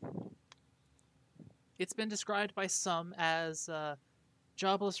been described by some as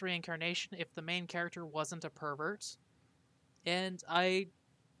jobless reincarnation if the main character wasn't a pervert. And I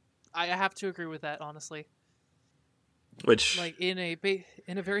have to agree with that, honestly. Which, like in a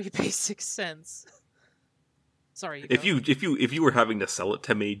very basic sense. Sorry. If you were having to sell it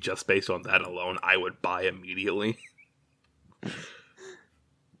to me just based on that alone, I would buy immediately.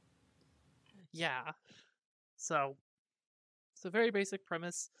 Yeah. So, it's a very basic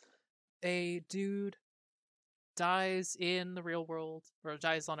premise. A dude dies in the real world, or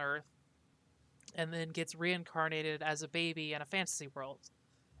dies on Earth, and then gets reincarnated as a baby in a fantasy world,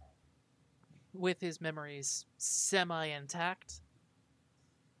 with his memories semi-intact.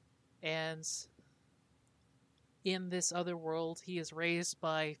 And in this other world, he is raised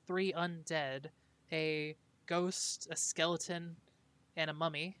by 3 undead, a ghost, a skeleton, and a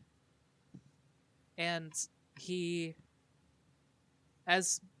mummy. And he,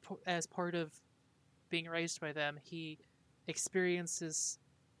 as part of being raised by them, he experiences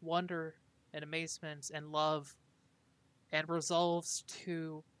wonder and amazement and love, and resolves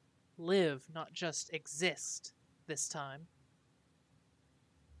to live, not just exist this time.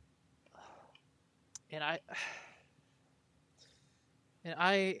 And And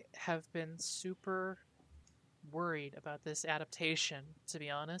I have been super worried about this adaptation, to be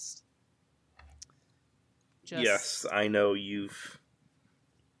honest. Yes, Just, I know you've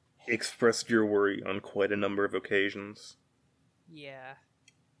expressed your worry on quite a number of occasions. yeah.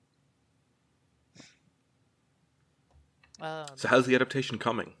 So how's the adaptation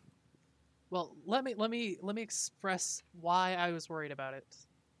coming? Well, let me express why I was worried about it.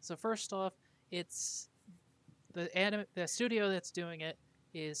 So first off, it's the studio that's doing it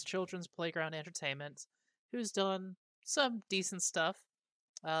is Children's Playground Entertainment, who's done some decent stuff.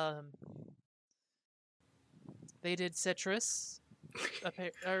 Um, they did Citrus,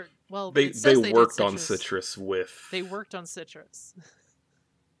 or well, They it they says they did worked on Citrus. Citrus with. They worked on Citrus.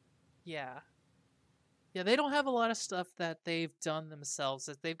 Yeah. Yeah, they don't have a lot of stuff that they've done themselves.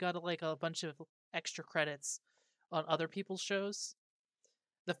 They've got like a bunch of extra credits on other people's shows.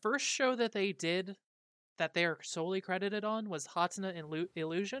 The first show that they did that they are solely credited on was Hatana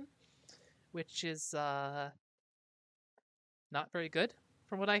Illusion, which is not very good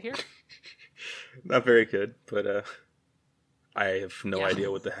from what I hear. Not very good, but I have no Yeah.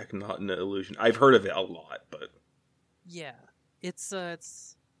 idea what the heck Not an Illusion. I've heard of it a lot, but Yeah. It's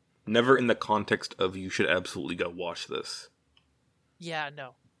never in the context of you should absolutely go watch this. yeah,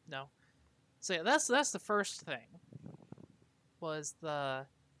 no. No. So yeah, that's the first thing. Was the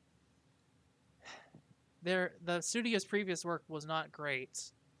studio's previous work was not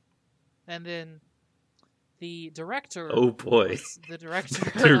great. And then the director Oh boy. was the director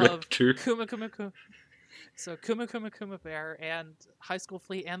of Director. Kuma Kuma Kuma. So Kuma Kuma Kuma Bear and High School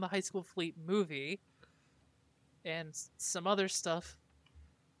Fleet and the High School Fleet movie and some other stuff,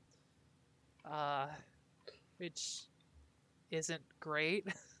 which isn't great.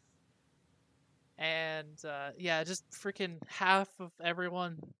 And yeah, just freaking half of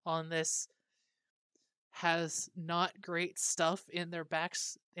everyone on this has not great stuff in their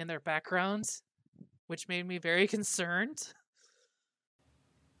backgrounds, which made me very concerned.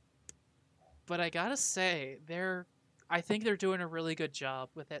 But I gotta say, I think they're doing a really good job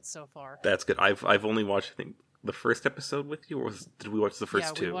with it so far. That's good. I've only watched, I think, the first episode with you, or did we watch the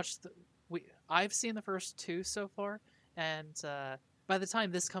first two? Yeah, I've seen the first two so far, and by the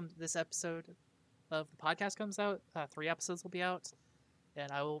time this episode of the podcast comes out, 3 episodes will be out,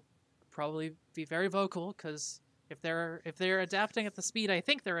 and I will probably be very vocal because if they're adapting at the speed I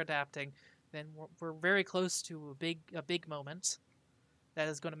think they're adapting, then we're very close to a big moment that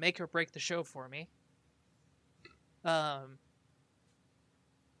is going to make or break the show for me. Yeah,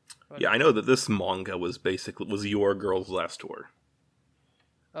 I know that this manga was Your Girl's Last Tour.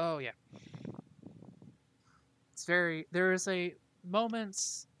 Oh yeah, there is a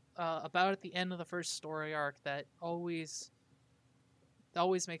moment about at the end of the first story arc that always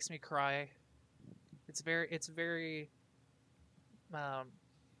makes me cry. It's very it's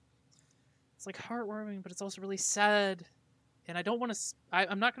like heartwarming, but it's also really sad. And I don't want to.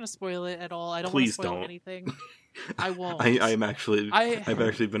 I'm not going to spoil it at all. I don't want to spoil anything. I won't. I've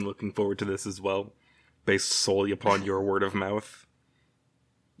actually been looking forward to this as well, based solely upon your word of mouth.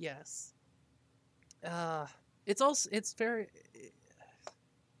 Yes. It's very.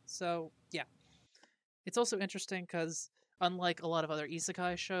 So yeah, it's also interesting because unlike a lot of other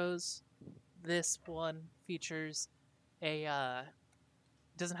isekai shows, this one features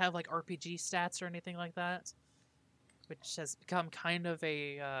doesn't have like RPG stats or anything like that, which has become kind of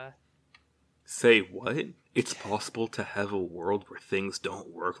a Say what? It's possible to have a world where things don't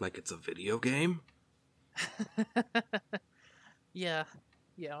work like it's a video game? yeah.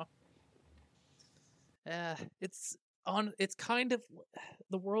 It's kind of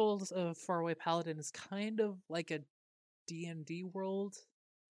the world of Faraway Paladin is kind of like a D&D world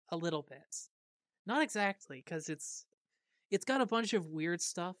a little bit. Not exactly, because it's got a bunch of weird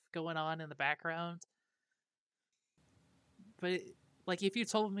stuff going on in the background. But like if you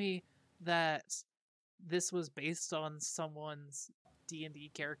told me that this was based on someone's D&D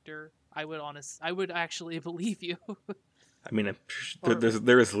character, I would actually believe you. I mean,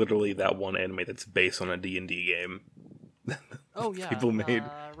 there is literally that one anime that's based on a D&D game. Oh yeah, people made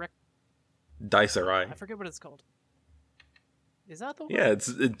Dice Arai. I forget what it's called. Is that the one? Yeah,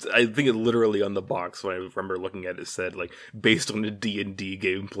 it's. I think it literally on the box when I remember looking at it said like based on a D&D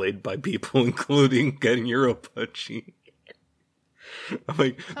game played by people including Gen Europunchi. I'm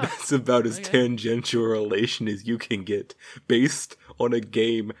like, that's about as tangential a relation as you can get based on a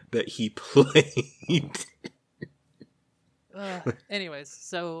game that he played. Anyways,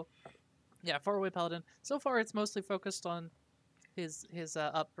 so yeah, Faraway Paladin. So far, it's mostly focused on his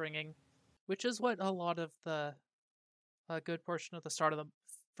upbringing, which is what a lot of a good portion of the start of the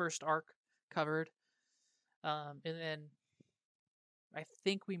first arc covered. And then I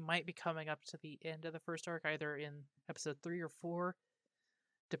think we might be coming up to the end of the first arc, either in episode 3 or 4,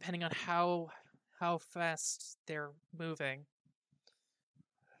 depending on how fast they're moving.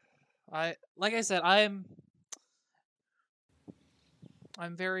 Like I said, I'm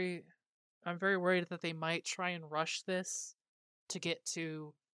very worried that they might try and rush this to get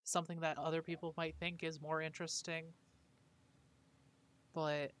to something that other people might think is more interesting.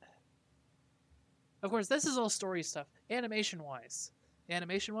 But of course, this is all story stuff. Animation wise,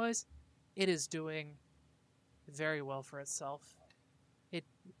 it is doing very well for itself.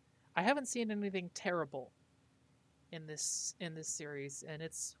 I haven't seen anything terrible in this series, and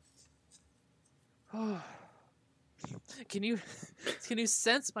it's can you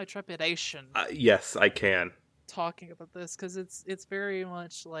sense my trepidation Yes, I can. talking about this, because it's very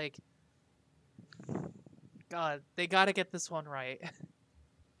much like, God, they got to get this one right.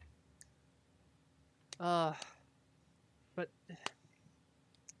 But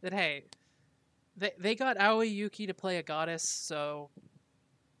hey, they got Aoi Yuki to play a goddess, so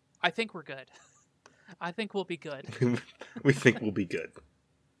I think we're good. I think we'll be good. We think we'll be good.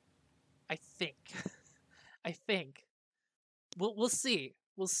 I think. We'll see.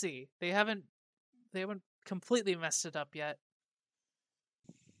 We'll see. They haven't completely messed it up yet.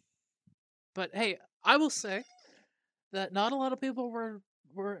 But hey, I will say that not a lot of people were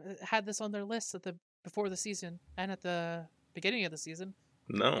had this on their list before the season and at the beginning of the season.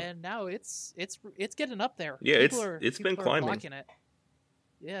 No. And now it's getting up there. Yeah, People it's been climbing. Blocking it.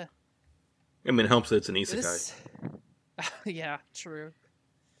 Yeah. I mean, it helps that it's an isekai. Yeah, true.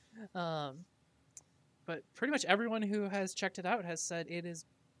 But pretty much everyone who has checked it out has said it is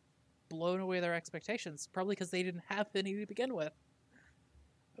blown away their expectations, probably because they didn't have any to begin with,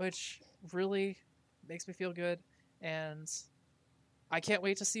 which really makes me feel good, and I can't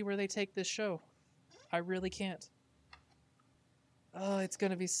wait to see where they take this show. I really can't. Oh, it's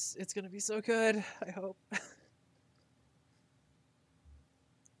gonna be so good. I hope.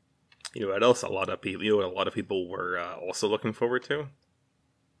 You know what else? A lot of people were also looking forward to.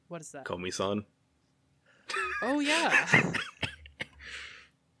 What is that? Komi-san. Oh yeah.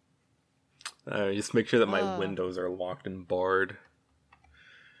 Just make sure that my windows are locked and barred.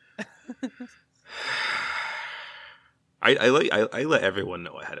 I let everyone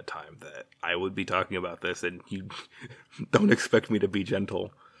know ahead of time that I would be talking about this, and you don't expect me to be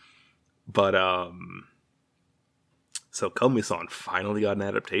gentle. But so Komi-san finally got an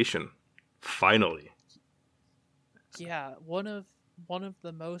adaptation. Finally. Yeah, one of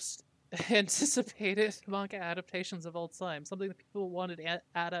the most anticipated manga adaptations of all time. Something that people wanted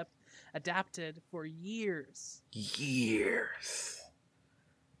adapted for years.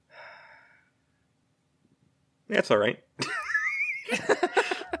 That's all right.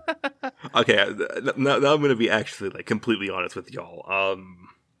 Okay, now I'm going to be actually like completely honest with y'all.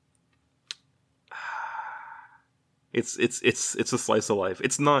 It's a slice of life.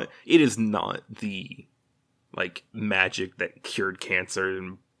 It is not the like magic that cured cancer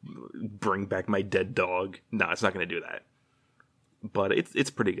and bring back my dead dog. No, it's not going to do that. But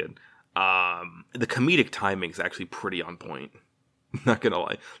it's pretty good. The comedic timing is actually pretty on point. Not gonna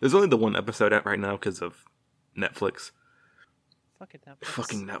lie. There's only the one episode out right now because of Netflix.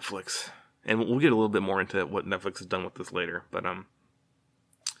 Fucking Netflix. And we'll get a little bit more into what Netflix has done with this later. But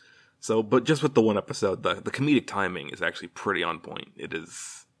but just with the one episode, the comedic timing is actually pretty on point. It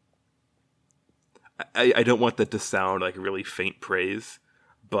is. I don't want that to sound like really faint praise,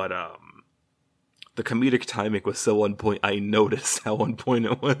 but the comedic timing was so on point. I noticed how on point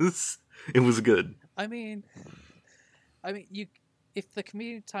it was. It was good. I mean, if the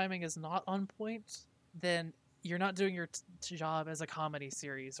comedic timing is not on point, then you're not doing your job as a comedy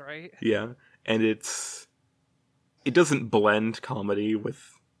series, right? Yeah, and it doesn't blend comedy with,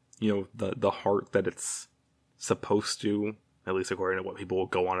 the heart that it's supposed to, at least according to what people will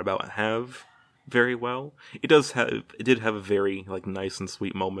go on about and have, very well. It did have a very like nice and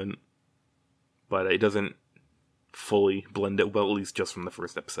sweet moment, but it doesn't fully blend it well, at least just from the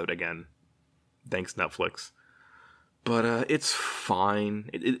first episode again. Thanks, Netflix. But it's fine.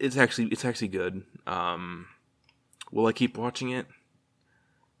 It's actually good. Will I keep watching it?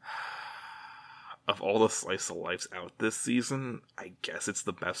 Of all the slice of lives out this season, I guess it's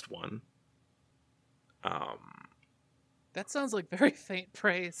the best one. That sounds like very faint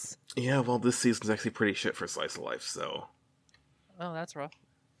praise. Yeah, well, this season's actually pretty shit for slice of life, so. Oh, that's rough.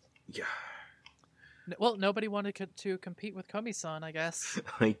 Yeah. Well, nobody wanted to compete with Komi-san, I guess.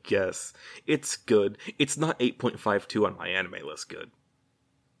 I guess. It's good. It's not 8.52 on my anime list good.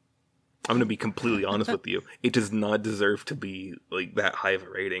 I'm going to be completely honest with you. It does not deserve to be that high of a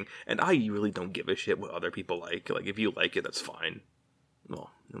rating. And I really don't give a shit what other people like. Like, if you like it, that's fine.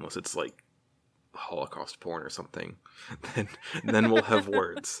 well, unless it's like Holocaust porn or something, then we'll have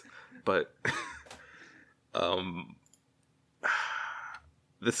words. But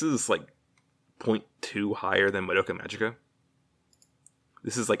this is like 0.2 higher than Madoka Magica.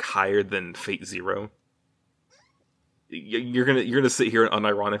 This is like higher than Fate Zero. You're gonna sit here and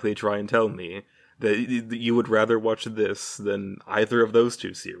unironically try and tell me that you would rather watch this than either of those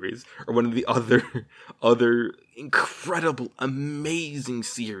two series, or one of the other incredible, amazing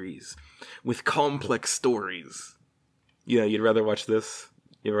series with complex stories. Yeah, you'd rather watch this?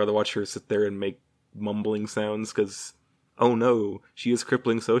 You'd rather watch her sit there and make mumbling sounds because, oh no, she has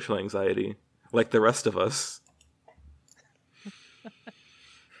crippling social anxiety, like the rest of us.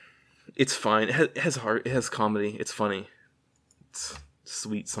 It's fine. It has heart. It has comedy. It's funny. It's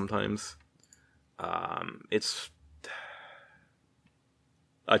sweet sometimes. It's.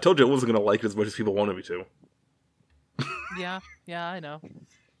 I told you I wasn't gonna like it as much as people wanted me to. Yeah, I know.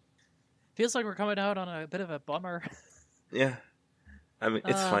 Feels like we're coming out on a bit of a bummer. Yeah, I mean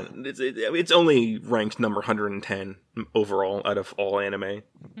it's fine. It's only ranked number 110 overall out of all anime.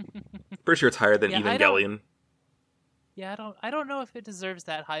 Pretty sure it's higher than Evangelion. I don't know if it deserves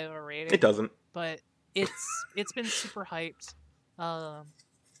that high of a rating. It doesn't. But it's been super hyped. I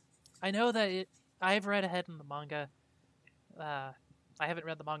know that I've read ahead in the manga. I haven't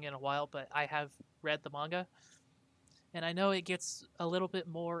read the manga in a while, but I have read the manga. And I know it gets a little bit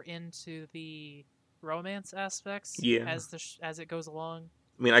more into the romance aspects as it goes along.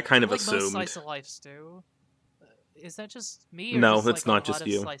 I mean, I kind of like assumed. Most slice of lives do. Is that just me? Or No, just, it's like, not just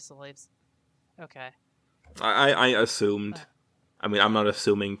you. Slice of lives? Okay. I assumed. I mean, I'm not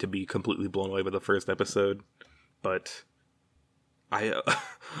assuming to be completely blown away by the first episode, but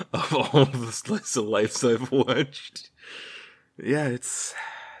of all the slice of lives I've watched, yeah, it's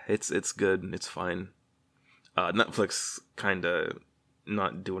good. It's fine. Netflix kind of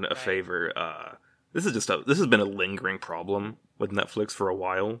not doing it a favor. This has been a lingering problem with Netflix for a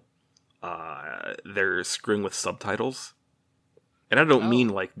while. They're screwing with subtitles. And I don't mean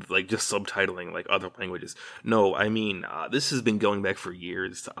like just subtitling like other languages. No, I mean this has been going back for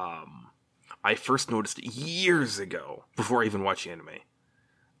years. I first noticed it years ago before I even watched anime.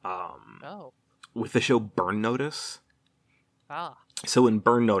 With the show Burn Notice. So in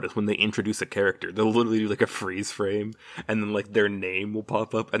Burn Notice, when they introduce a character, they'll literally do like a freeze frame, and then like their name will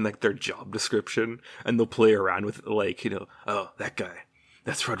pop up and like their job description, and they'll play around with like, oh, that guy,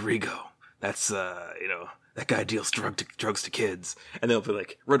 that's Rodrigo. That's that guy deals drugs to kids, and they'll be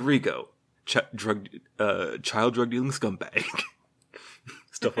like, Rodrigo, child drug dealing scumbag,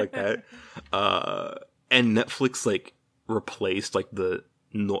 stuff like that. And Netflix like replaced like the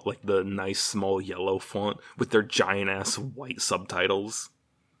nice small yellow font with their giant ass white subtitles,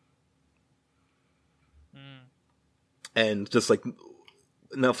 and just like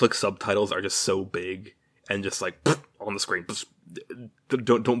Netflix subtitles are just so big and just like on the screen.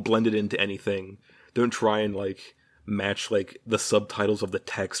 Don't blend it into anything. Don't try and like match like the subtitles of the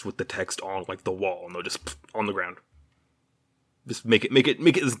text with the text on like the wall, and they'll just on the ground. Just make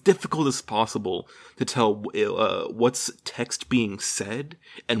it as difficult as possible to tell what's text being said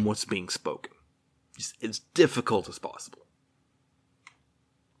and what's being spoken. Just as difficult as possible.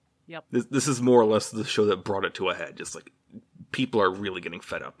 Yep. This is more or less the show that brought it to a head. Just like people are really getting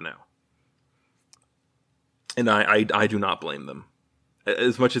fed up now, and I do not blame them.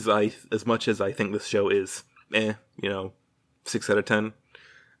 As much as I think this show is 6 out of 10.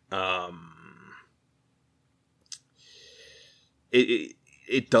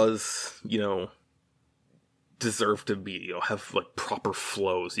 It does, deserve to be, have like proper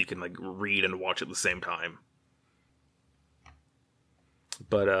flows you can like read and watch at the same time.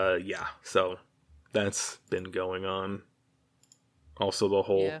 But yeah, so that's been going on. Also the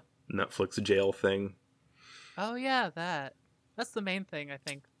whole Netflix jail thing. Oh yeah, that's the main thing I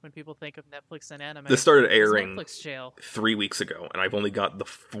think when people think of Netflix and anime. This started airing Netflix jail 3 weeks ago, and I've only got the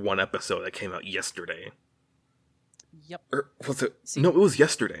one episode that came out yesterday. Yep. Or was it? No, it was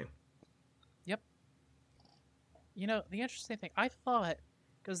yesterday. Yep. The interesting thing, I thought,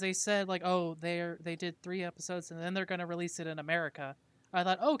 because they said like, oh, they did 3 episodes and then they're gonna release it in America. I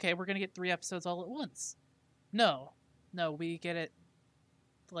thought, okay, we're gonna get 3 episodes all at once. No, we get it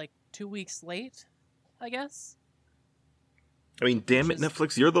like 2 weeks late, I guess. I mean, damn it,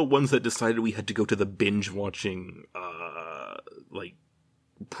 Netflix! You're the ones that decided we had to go to the binge watching, like,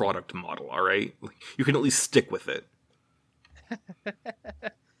 product model. All right, you can at least stick with it.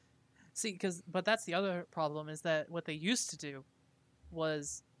 See, but that's the other problem, is that what they used to do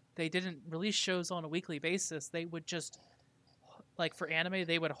was they didn't release shows on a weekly basis. They would just, like for anime,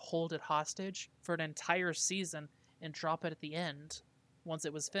 they would hold it hostage for an entire season and drop it at the end. once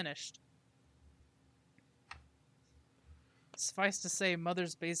it was finished. Suffice to say,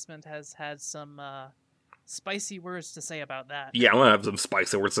 Mother's Basement has had some spicy words to say about that. Yeah, I'm gonna have some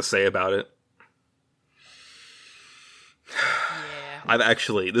spicy words to say about it. Yeah.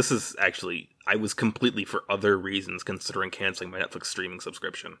 I was completely for other reasons considering canceling my Netflix streaming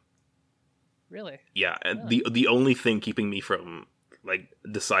subscription. Really? Yeah, and the only thing keeping me from like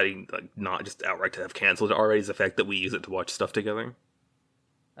deciding like not just outright to have canceled it already is the fact that we use it to watch stuff together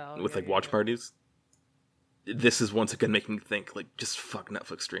with watch parties. This is once again making me think like just fuck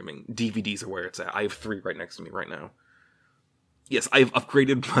Netflix streaming. DVDs are where it's at. I have 3 right next to me right now. Yes, I've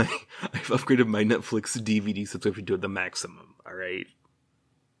upgraded my Netflix DVD subscription to the maximum. All right.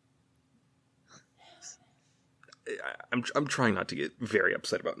 I'm trying not to get very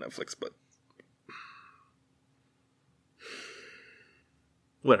upset about Netflix, but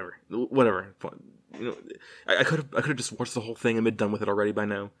whatever. Fine. You know, I could have just watched the whole thing and been done with it already by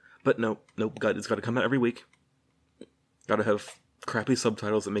now. But nope. It's got to come out every week. Got to have crappy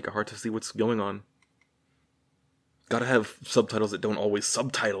subtitles that make it hard to see what's going on. Got to have subtitles that don't always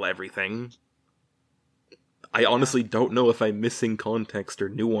subtitle everything. I honestly don't know if I'm missing context or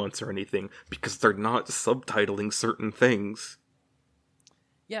nuance or anything, because they're not subtitling certain things.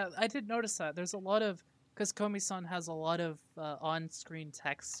 Yeah, I did notice that. There's a lot of... Because Komi-san has a lot of on-screen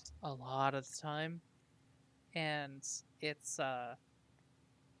text a lot of the time. And it's... a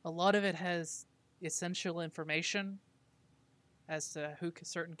lot of it has essential information as to who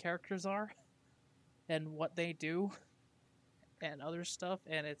certain characters are and what they do and other stuff,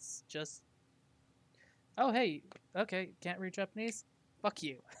 and it's just, oh hey, okay, can't read Japanese? Fuck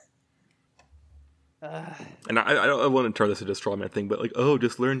you. And I don't want to turn this into a straw man thing, but like, oh,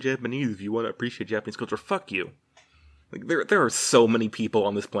 just learn Japanese if you want to appreciate Japanese culture. Fuck you. Like, there are so many people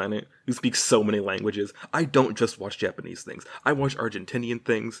on this planet who speak so many languages. I don't just watch Japanese things. I watch Argentinian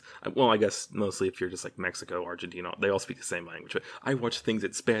things. Well, I guess mostly if you're just like Mexico, Argentina, they all speak the same language. But I watch things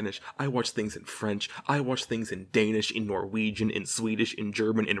in Spanish. I watch things in French. I watch things in Danish, in Norwegian, in Swedish, in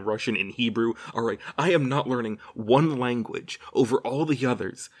German, in Russian, in Hebrew. Alright, I am not learning one language over all the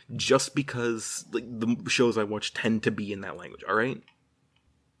others just because like the shows I watch tend to be in that language, alright?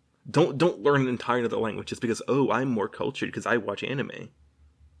 Don't learn an entire other language just because, oh, I'm more cultured because I watch anime.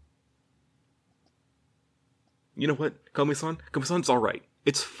 You know what, Komi-san's alright.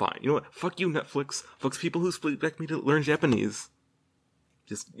 It's fine. You know what, fuck you, Netflix. Fuck people who expect me to learn Japanese.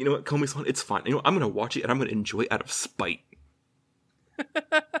 Just, you know what, Komi-san, it's fine. You know what, I'm gonna watch it and I'm gonna enjoy it out of spite.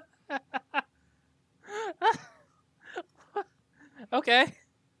 Okay.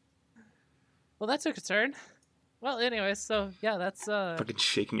 Well, that took a turn. Well, anyway, so, yeah, that's, Fucking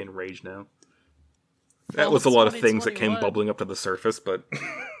shaking in rage now. That was a lot of things that came bubbling up to the surface, but...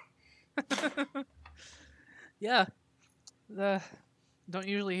 Yeah. Don't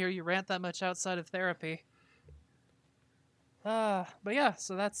usually hear you rant that much outside of therapy. But yeah,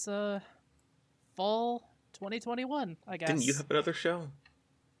 so that's, fall 2021, I guess. Didn't you have another show?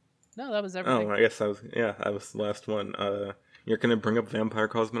 No, that was everything. Oh, I guess that was the last one. You're gonna bring up Vampire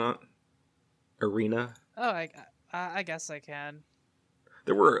Cosmonaut? Arena? Oh, I guess I can.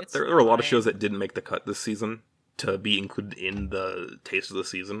 There were a lot of shows that didn't make the cut this season to be included in the taste of the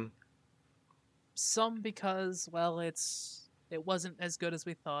season. Some because, well, it wasn't as good as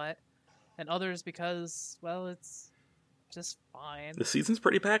we thought, and others because, well, it's just fine. The season's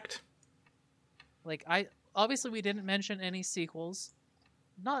pretty packed. Like, obviously we didn't mention any sequels.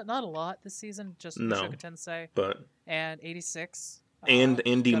 Not a lot this season, just Mushoku Tensei and 86. And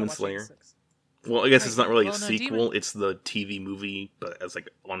Demon Slayer. 86. Well, I guess it's not really a sequel, it's the TV movie, but as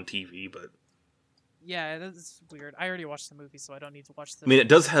like on TV, but... Yeah, that's weird. I already watched the movie, so I don't need to watch the... I mean, it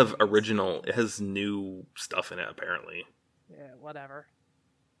does have it has new stuff in it, apparently. Yeah, whatever.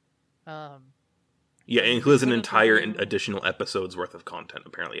 Yeah, it includes an entire additional episode's worth of content,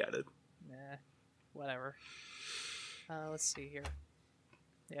 apparently added. Nah, whatever. Let's see here.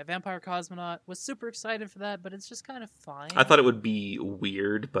 Yeah, Vampire Cosmonaut. Was super excited for that, but it's just kind of fine. I thought it would be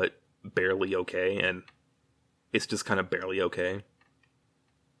weird, but barely okay, and it's just kind of barely okay.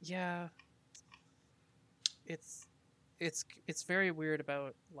 Yeah. It's very weird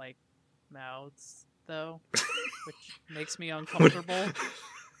about, like, mouths, though, which makes me uncomfortable.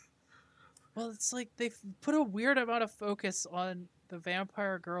 Well, it's like they've put a weird amount of focus on the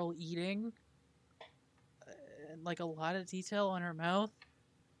vampire girl eating, and, like, a lot of detail on her mouth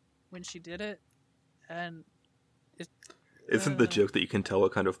when she did it, and Isn't the joke that you can tell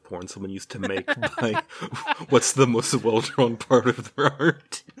what kind of porn someone used to make by what's the most well-drawn part of their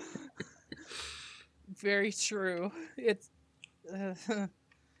art? Very true. It's...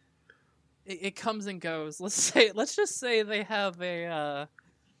 it comes and goes. Let's just say they have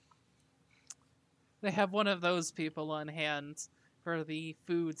one of those people on hand for the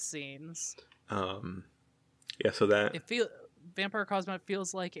food scenes. Yeah, so that Vampire Cosmonaut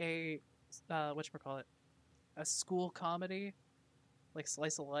feels like a whatchamacallit, a school comedy, like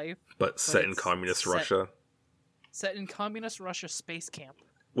slice of life, but set in communist Russia. Set in communist Russia space camp.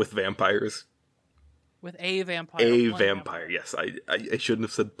 With vampires. With a vampire. A vampire, yes. I shouldn't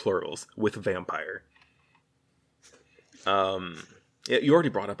have said plurals. With vampire. Yeah, you already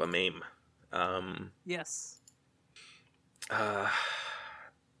brought up a meme. Yes.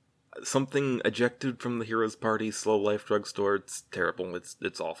 Something ejected from the hero's party, slow life drugstore. It's terrible.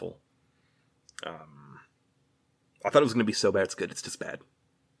 It's awful. I thought it was going to be so bad it's good. It's just bad.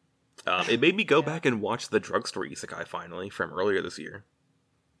 It made me go back and watch the drugstore isekai finally from earlier this year.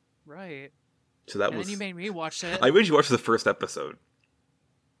 Right. So that and then you made me watch it. I made you watch the first episode.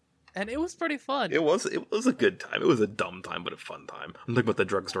 And it was pretty fun. It was a good time. It was a dumb time, but a fun time. I'm talking about the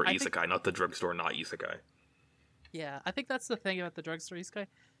drugstore isekai, not the drugstore not isekai. Yeah, I think that's the thing about the drugstore isekai.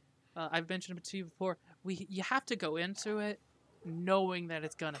 I've mentioned it to you before. You have to go into it knowing that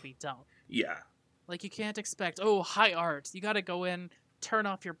it's gonna be dumb. Yeah. Like, you can't expect, high art. You gotta go in, turn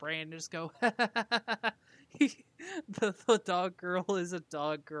off your brain, and just go, the dog girl is a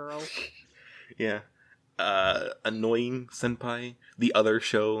dog girl. Yeah. Annoying Senpai, the other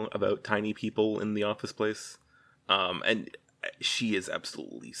show about tiny people in the office place. And she is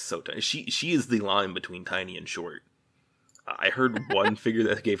absolutely so tiny. She is the line between tiny and short. I heard one figure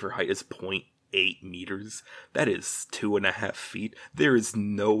that gave her height is 0.8 meters. That is 2.5 feet. There is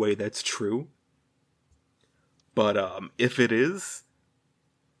no way that's true. But if it is,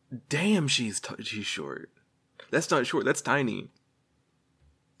 damn, she's short. That's not short. That's tiny.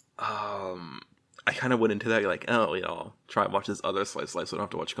 I kind of went into that like, oh, yeah, I'll try and watch this other slice, so I don't have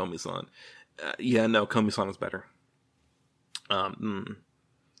to watch Komi-san. Yeah, no, Komi-san is better.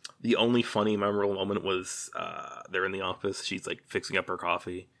 The only funny, memorable moment was they're in the office. She's like fixing up her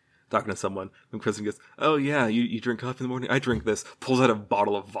coffee, talking to someone. And Kristen goes, "Oh yeah, you drink coffee in the morning? I drink this." Pulls out a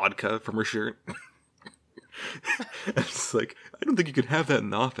bottle of vodka from her shirt. It's like, I don't think you could have that in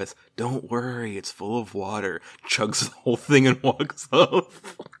the office. Don't worry, it's full of water. Chugs the whole thing and walks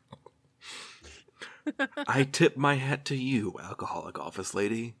off. I tip my hat to you, alcoholic office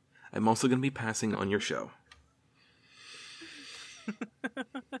lady. I'm also going to be passing on your show.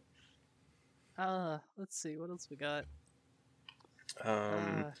 Let's see, what else we got?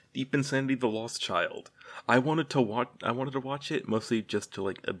 Deep Insanity: The Lost Child. I wanted to watch it mostly just to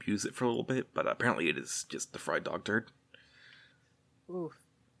like abuse it for a little bit, but apparently it is just the fried dog turd. Oof.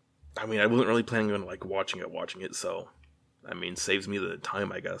 I mean, I wasn't really planning on like watching it, so I mean, saves me the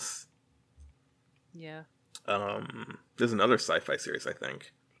time, I guess. Yeah. There's another sci-fi series I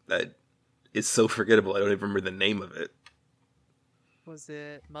think that is so forgettable I don't even remember the name of it. Was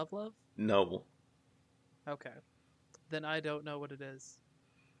it Muv-Luv? No. Okay. Then I don't know what it is.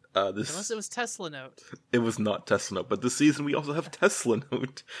 Unless it was Tesla Note. It was not Tesla Note, but this season we also have Tesla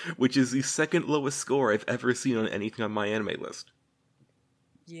Note, which is the second lowest score I've ever seen on anything on my anime list.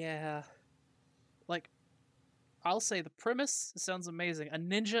 Yeah. Like, I'll say the premise sounds amazing. A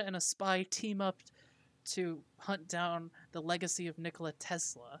ninja and a spy team up to hunt down the legacy of Nikola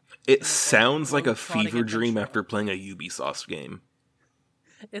Tesla. It sounds like a fever dream after playing a Ubisoft game.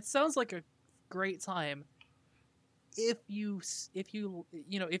 It sounds like a great time if you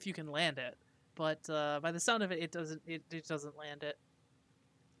can land it. But by the sound of it, it doesn't land it.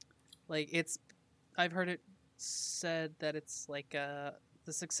 Like, I've heard it said that it's like the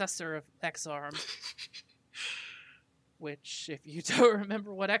successor of X-Arm. Which, if you don't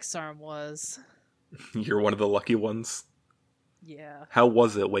remember what X-Arm was, you're one of the lucky ones. Yeah. How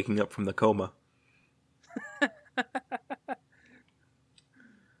was it waking up from the coma?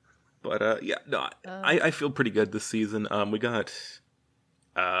 But yeah, no, I feel pretty good this season. We got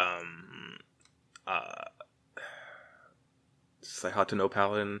Saihato no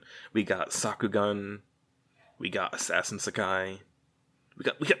Paladin, we got Sakugan, we got Assassin Sakai.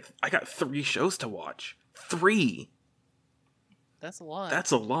 I got 3 shows to watch. 3. That's a lot.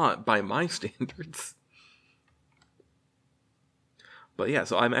 That's a lot by my standards. But yeah,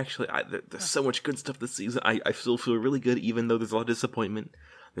 so I'm actually there's so much good stuff this season. I still feel really good, even though there's a lot of disappointment.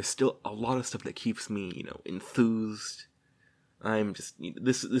 There's still a lot of stuff that keeps me, enthused. I'm just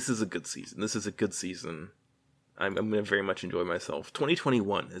this is a good season. This is a good season. I'm gonna very much enjoy myself.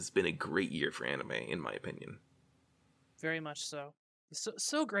 2021 has been a great year for anime, in my opinion. Very much so.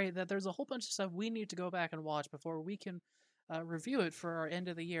 So great that there's a whole bunch of stuff we need to go back and watch before we can review it for our end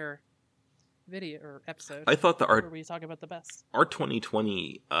of the year. video or episode I thought where we talk about the best. our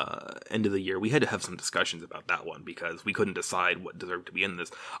 2020 end of the year, we had to have some discussions about that one because we couldn't decide what deserved to be in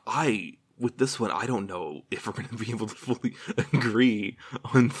this. With this one, I don't know if we're going to be able to fully agree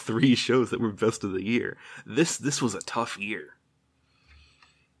on 3 shows that were best of the year. This was a tough year.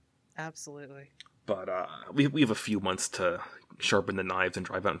 Absolutely. But we have a few months to sharpen the knives and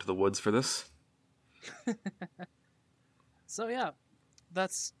drive out into the woods for this. So yeah,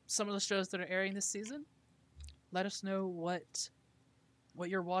 that's some of the shows that are airing this season. Let us know what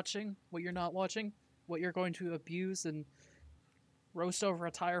you're watching, what you're not watching, what you're going to abuse and roast over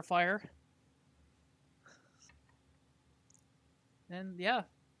a tire fire. And yeah,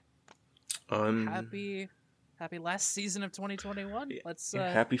 happy last season of 2021. Let's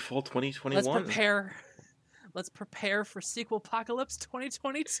happy fall 2021. Let's prepare for Sequel Apocalypse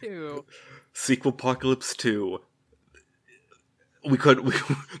 2022. Sequel Apocalypse 2.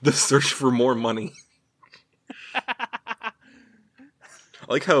 The search for more money. I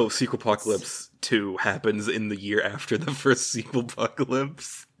like how Sequel Apocalypse 2 happens in the year after the first Sequel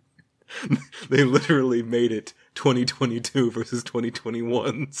Apocalypse. They literally made it 2022 versus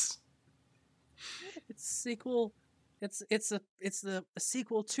 2021's. It's sequel. It's the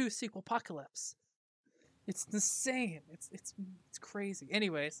sequel to Sequel Apocalypse. It's the same. It's crazy.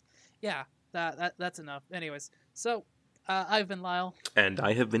 Anyways, yeah, that's enough. Anyways, so I've been Lyle, and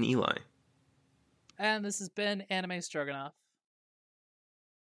I have been Eli, and this has been Anime Stroganoff.